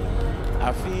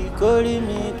àfi kó rí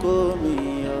mi kó mi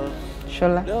yọ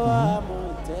Ṣọlá lọ́wọ́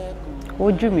Àmọ̀tẹ́kùn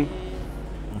ojú mi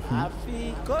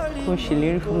kò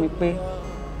ṣèlérí fún mi pé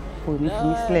kò ní fi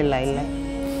mí sílẹ̀ láéláé.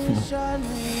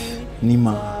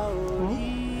 Níma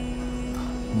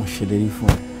mo ṣèlérí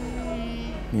fún ẹ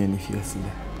mi ò ní fi ẹ́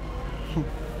sílẹ̀.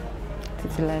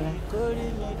 Títí láéláé.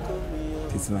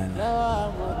 Títí láéláé.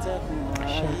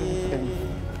 Ṣé o fẹ́ mi?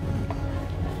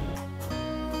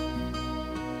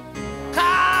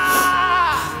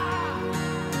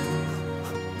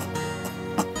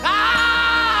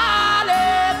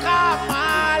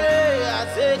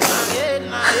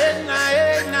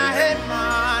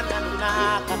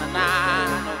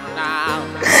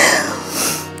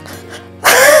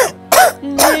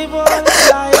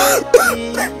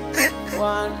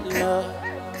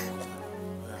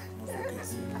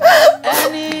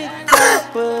 Ẹni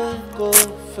kápẹ́ kò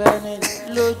fẹ́ni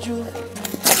lójú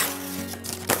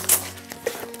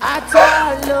ata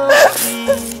ló fi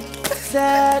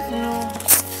sẹ́nu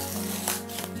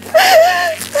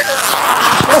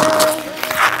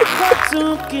kó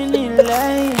tún kíni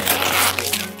lẹ́yìn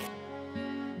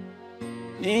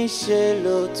níṣẹ́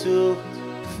ló tún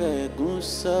fẹ̀gún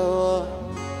sọ́wọ́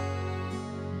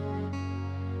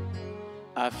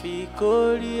àfi kó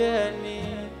rí ẹni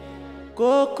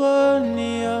kókó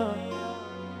ni ọ́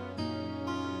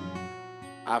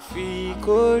àfi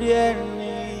kó rí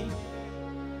ẹni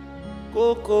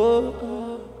kókó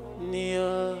ni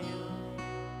ọ́.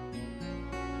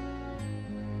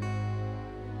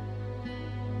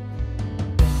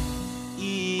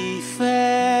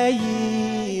 Ìfẹ́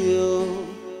yìí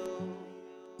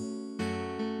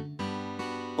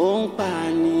ó ń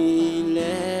pani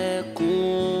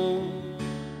lẹ́kún.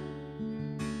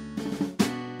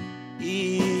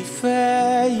 Ìfẹ́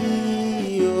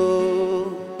yìí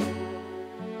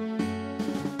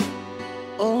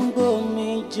ó ń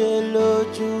gbòmìjẹ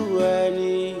lójú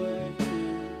ẹni.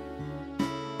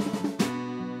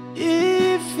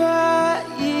 Ìfẹ́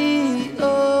yìí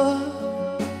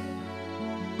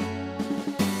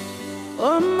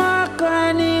ó máa kọ́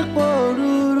ní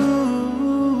pòrúurú.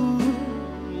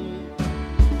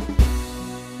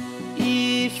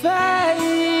 Ìfẹ́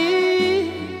yìí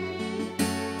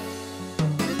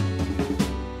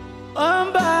ó ń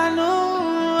banú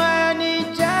ẹni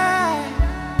jẹ́.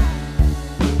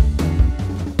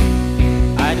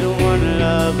 I don't wanna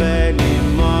love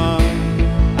anymore.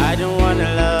 I don't wanna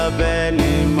love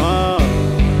anymore.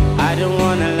 I don't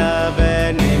wanna love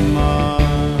anymore.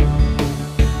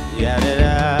 Yeah,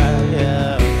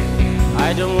 yeah. I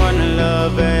don't wanna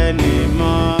love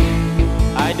anymore.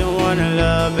 I don't wanna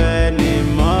love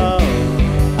anymore.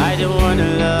 I don't wanna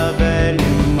love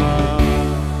anymore.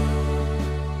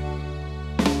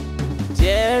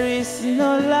 There is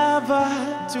no lover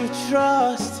to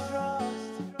trust.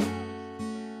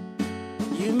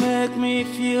 You make me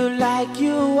feel like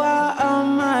you are on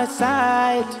my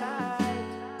side,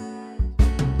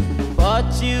 but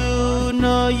you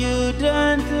know you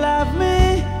don't love me.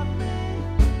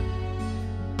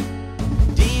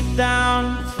 Deep down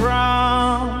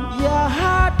from your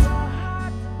heart,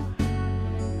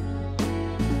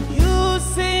 you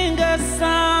sing a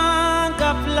song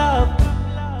of love,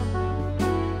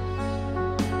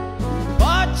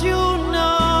 but you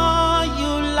know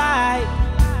you lie.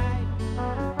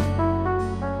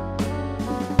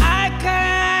 I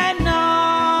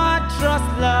cannot trust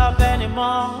love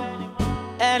anymore,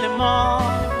 anymore,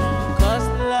 'cause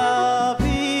love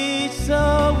is so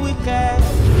wicked.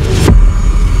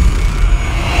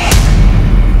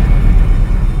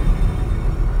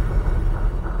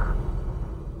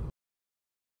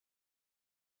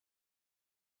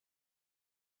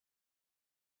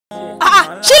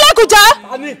 Ṣílẹ̀kùjá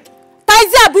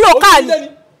Táìsì àbúrò káàní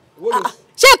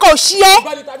ṣé kò ṣí ẹ́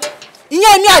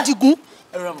ìyẹn èmi Àdìgún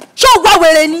ṣé ò gbọ́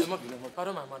wèrè ni.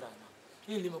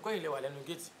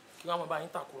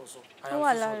 Ó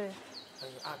wà lára ẹ̀.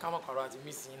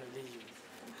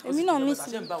 Èmi náà mí sí.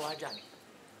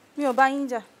 Mi ò bá yín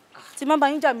jà. Tí má bá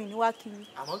yín jà mí ní wá kiri.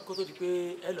 Àmọ́ kó tó di pé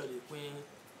ẹ lọ lè pín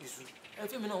iṣu. Ẹ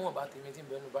fíìmù náà wọ́n bá tèmi tí ń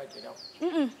bẹnu bá jẹ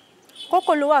dáhùn.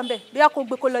 Kókò ló wà ń bẹ̀ bí a kò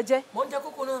gbé kó lọ jẹ. Mo ń jẹ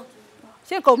kókò náà.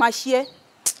 Ṣé nǹkan ò máa ṣe ẹ́?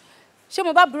 Ṣé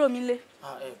mo bá búrò mi lé?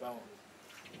 Ẹ bá wọn.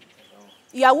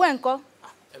 Ìyàwó ẹ̀ ńkọ́?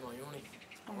 Ẹ mọ̀ yín rìn,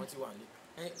 àwọn ti wà ní.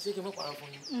 Ṣé kí n mọ̀ pàrọ̀ fún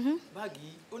yín? Báàgì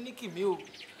ó ní kìmí o,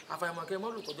 àfàìmọ̀ kẹ́ mọ́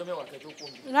lò tọ́jọ́ mẹ́wàá kẹ́ tó kó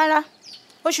mi. Rárá,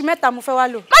 oṣù 3 mo fẹ́ wá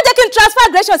lò. Má jẹ́ kí n transfer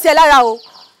aggression sí ẹ lára o.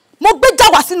 Mo gbé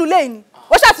jáwà sínú ilé ni.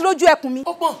 Ó ṣàti lójú ẹkùn mi.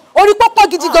 Orí pọ́pọ́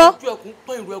gidi gan. Ojú ẹkùn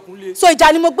pọ́n ìrù ẹkùn lé. So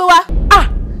ìjà ni mo gbé wá.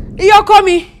 Ìyá ọkọ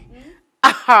mi.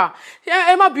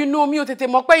 Ẹ má bínú mi ò tètè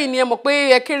mọ̀ pé yìí ni ẹ mọ̀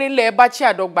pé ẹ kéré ńlẹ̀ ẹ bá tí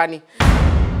àdọ́gba ni.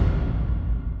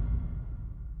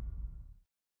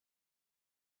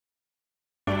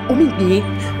 Omi gbé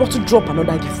wọ́n tún drop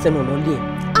another gift sẹ́nu ọ̀nà ilé ẹ̀.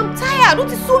 I'm tired, ó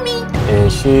ti sú mi.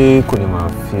 Ṣé kò ní máa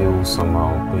feel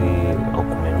somehow pé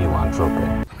ọkùnrin mi wà drop ẹ?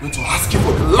 I'm going to ask you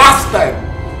for the last time.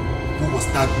 Who was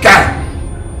that guy?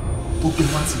 Who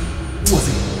was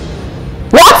it?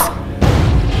 What?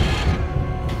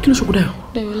 Kí ló ṣokùn Dayọ̀?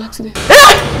 Dayọ̀ l'accident.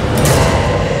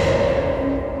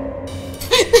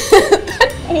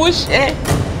 Mo ṣe.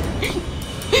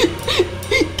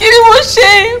 Kí ni mo ṣe?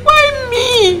 Why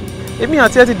me? Èmi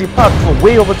àti ẹ ti depart for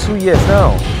way over 2 years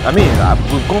now. I mean,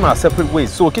 we've gone our separate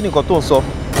ways. So kí ni nǹkan tó ń sọ?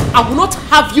 I will not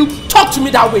have you talk to me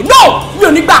that way. No! Mi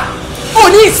ò ní gbà. O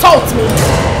ní insult me.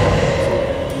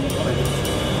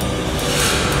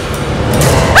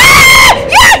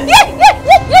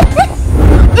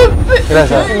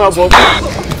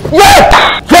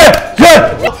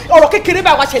 Ọ̀rọ̀ kékeré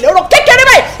báyìí wá ṣẹlẹ̀. Ọ̀rọ̀ kékeré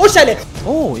báyìí ó ṣẹlẹ̀.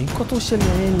 Oh, nǹkan tó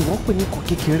ṣẹlẹ̀ yẹn ni wọ́n pè ní nǹkan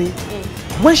kékeré.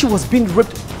 When she was being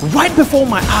raped right before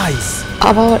my eyes.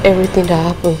 About everything that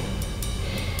happened,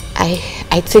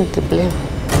 I take the blame.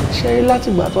 Ṣé láti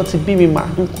ìgbà tó ti bí mi mà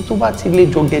nǹkan tó bá ti lè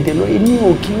jọ gẹ̀dẹ̀ lọ èmi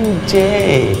ò kí ń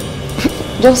jẹ.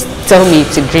 Just tell me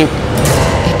it's a dream.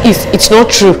 It's not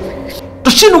true.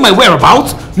 Does she know my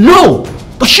whereabouts? No.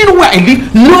 Does she know where I live?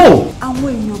 No. Àwọn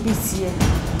èèyàn bíi tiẹ̀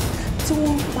tí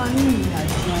wọ́n ń parí ìrìn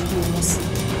àjò ayé wọn sí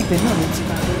ibẹ̀ náà ló ti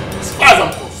bá dé. As far as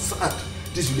I'm concerned,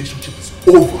 this relationship is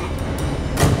over.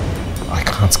 I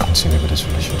can't continue with this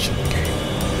relationship again.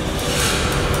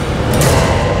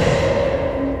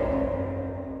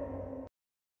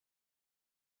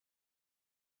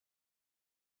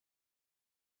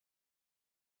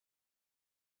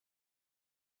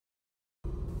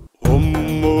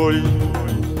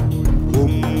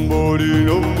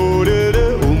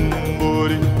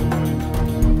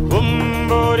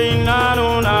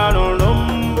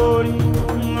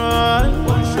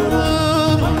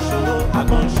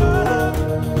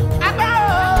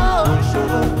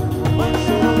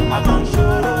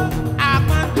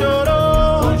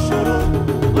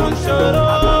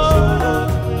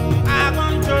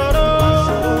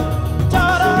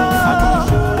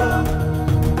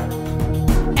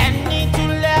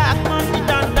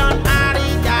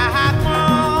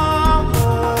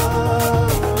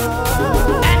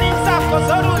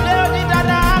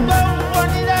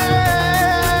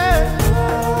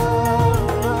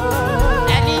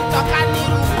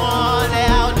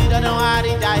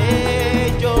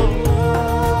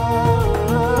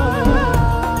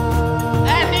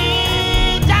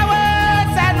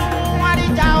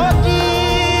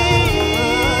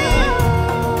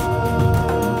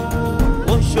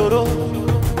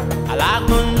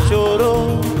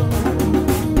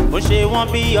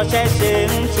 Bí ọṣẹ ṣe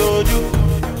ń ṣojú.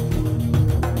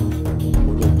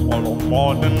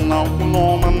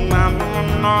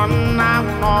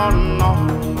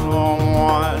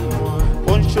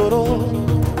 Ó ń ṣòro,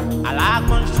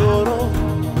 alágbọ̀n ń ṣòro,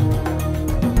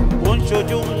 ó ń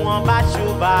ṣojú wọn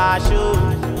báṣubàṣu.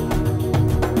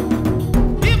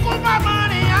 Ikú bá máa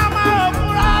rìn á máa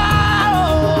òfurá o.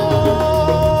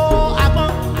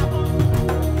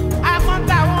 Agbọ́n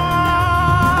táwọn.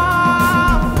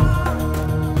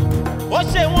 Ó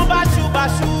ṣe wọ́n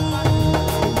báṣubàṣu.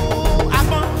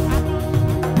 Agbọ́n.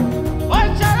 Ó ń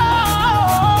ṣòro.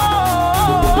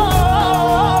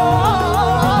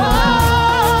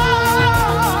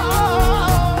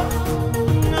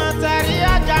 Àtàrí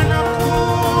àjànàkú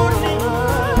ni.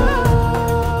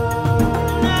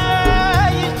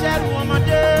 Ìṣẹ́rù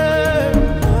ọmọdé.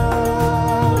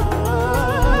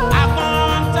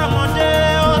 Agbọ́n tọmọdé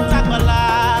ó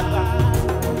tàgbàlagbà.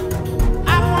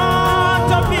 Agbọ́n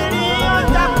tóbìnrin ó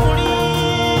jákùnrin.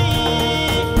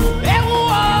 Ewu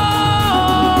o,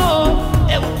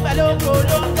 ewu pẹ̀lú oko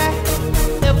ló ń gẹ́.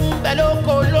 Ewu pẹ̀lú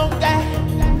oko ló ń gẹ́.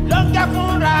 Ló ń gẹ́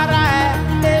fún rárá ẹ̀.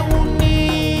 Ewu ni.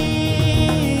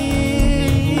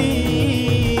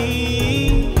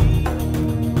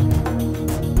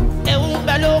 Ewu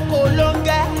pẹ̀lú oko ló ń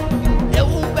gẹ́.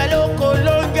 Ewu pẹ̀lú oko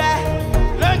ló ń gẹ́.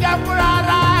 Ló ń gẹ́ fún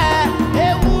rárá ẹ̀.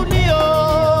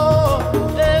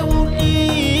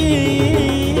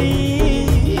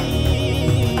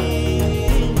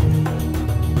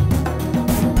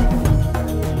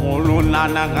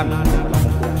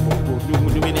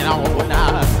 Dumini na Awobona.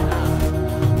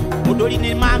 Odori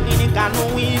ni mangini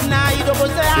kanu ina idobo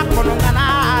se akono ngana.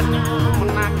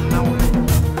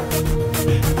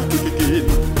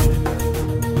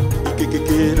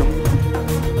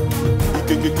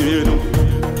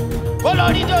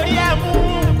 Olórí dórí ẹ̀mú,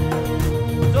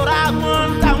 tora agbọn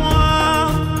táwọn.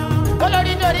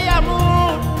 Olórí dórí ẹ̀mú,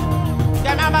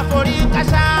 kẹ́mi àbá forí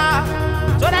kásá.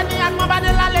 Tora ní agbọn bá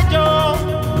dé lálejò,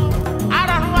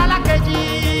 arọ̀rùn alákejì.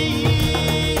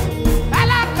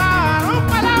 Ẹlẹ́kọ̀ọ́rùn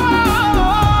pẹ̀lẹ́wọ̀.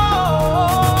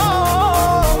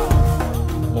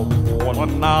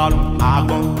 Ọ̀nà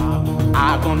agbọn,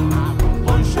 agbọn.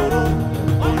 Onṣoro,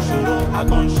 onṣoro,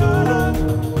 agbọn ṣoro.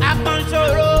 Agbọn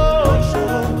ṣoro.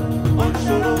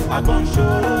 Onṣoro, agbọn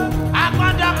ṣoro.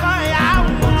 Agbọn dọ́kọ̀ ìyá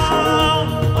wọn.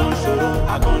 Onṣoro,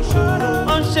 agbọn ṣoro.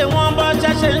 Ó ń ṣe wọ́n bọ́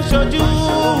ṣẹ́ṣẹ́ ń ṣojú.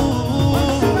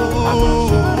 Agbọn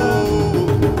ṣoro.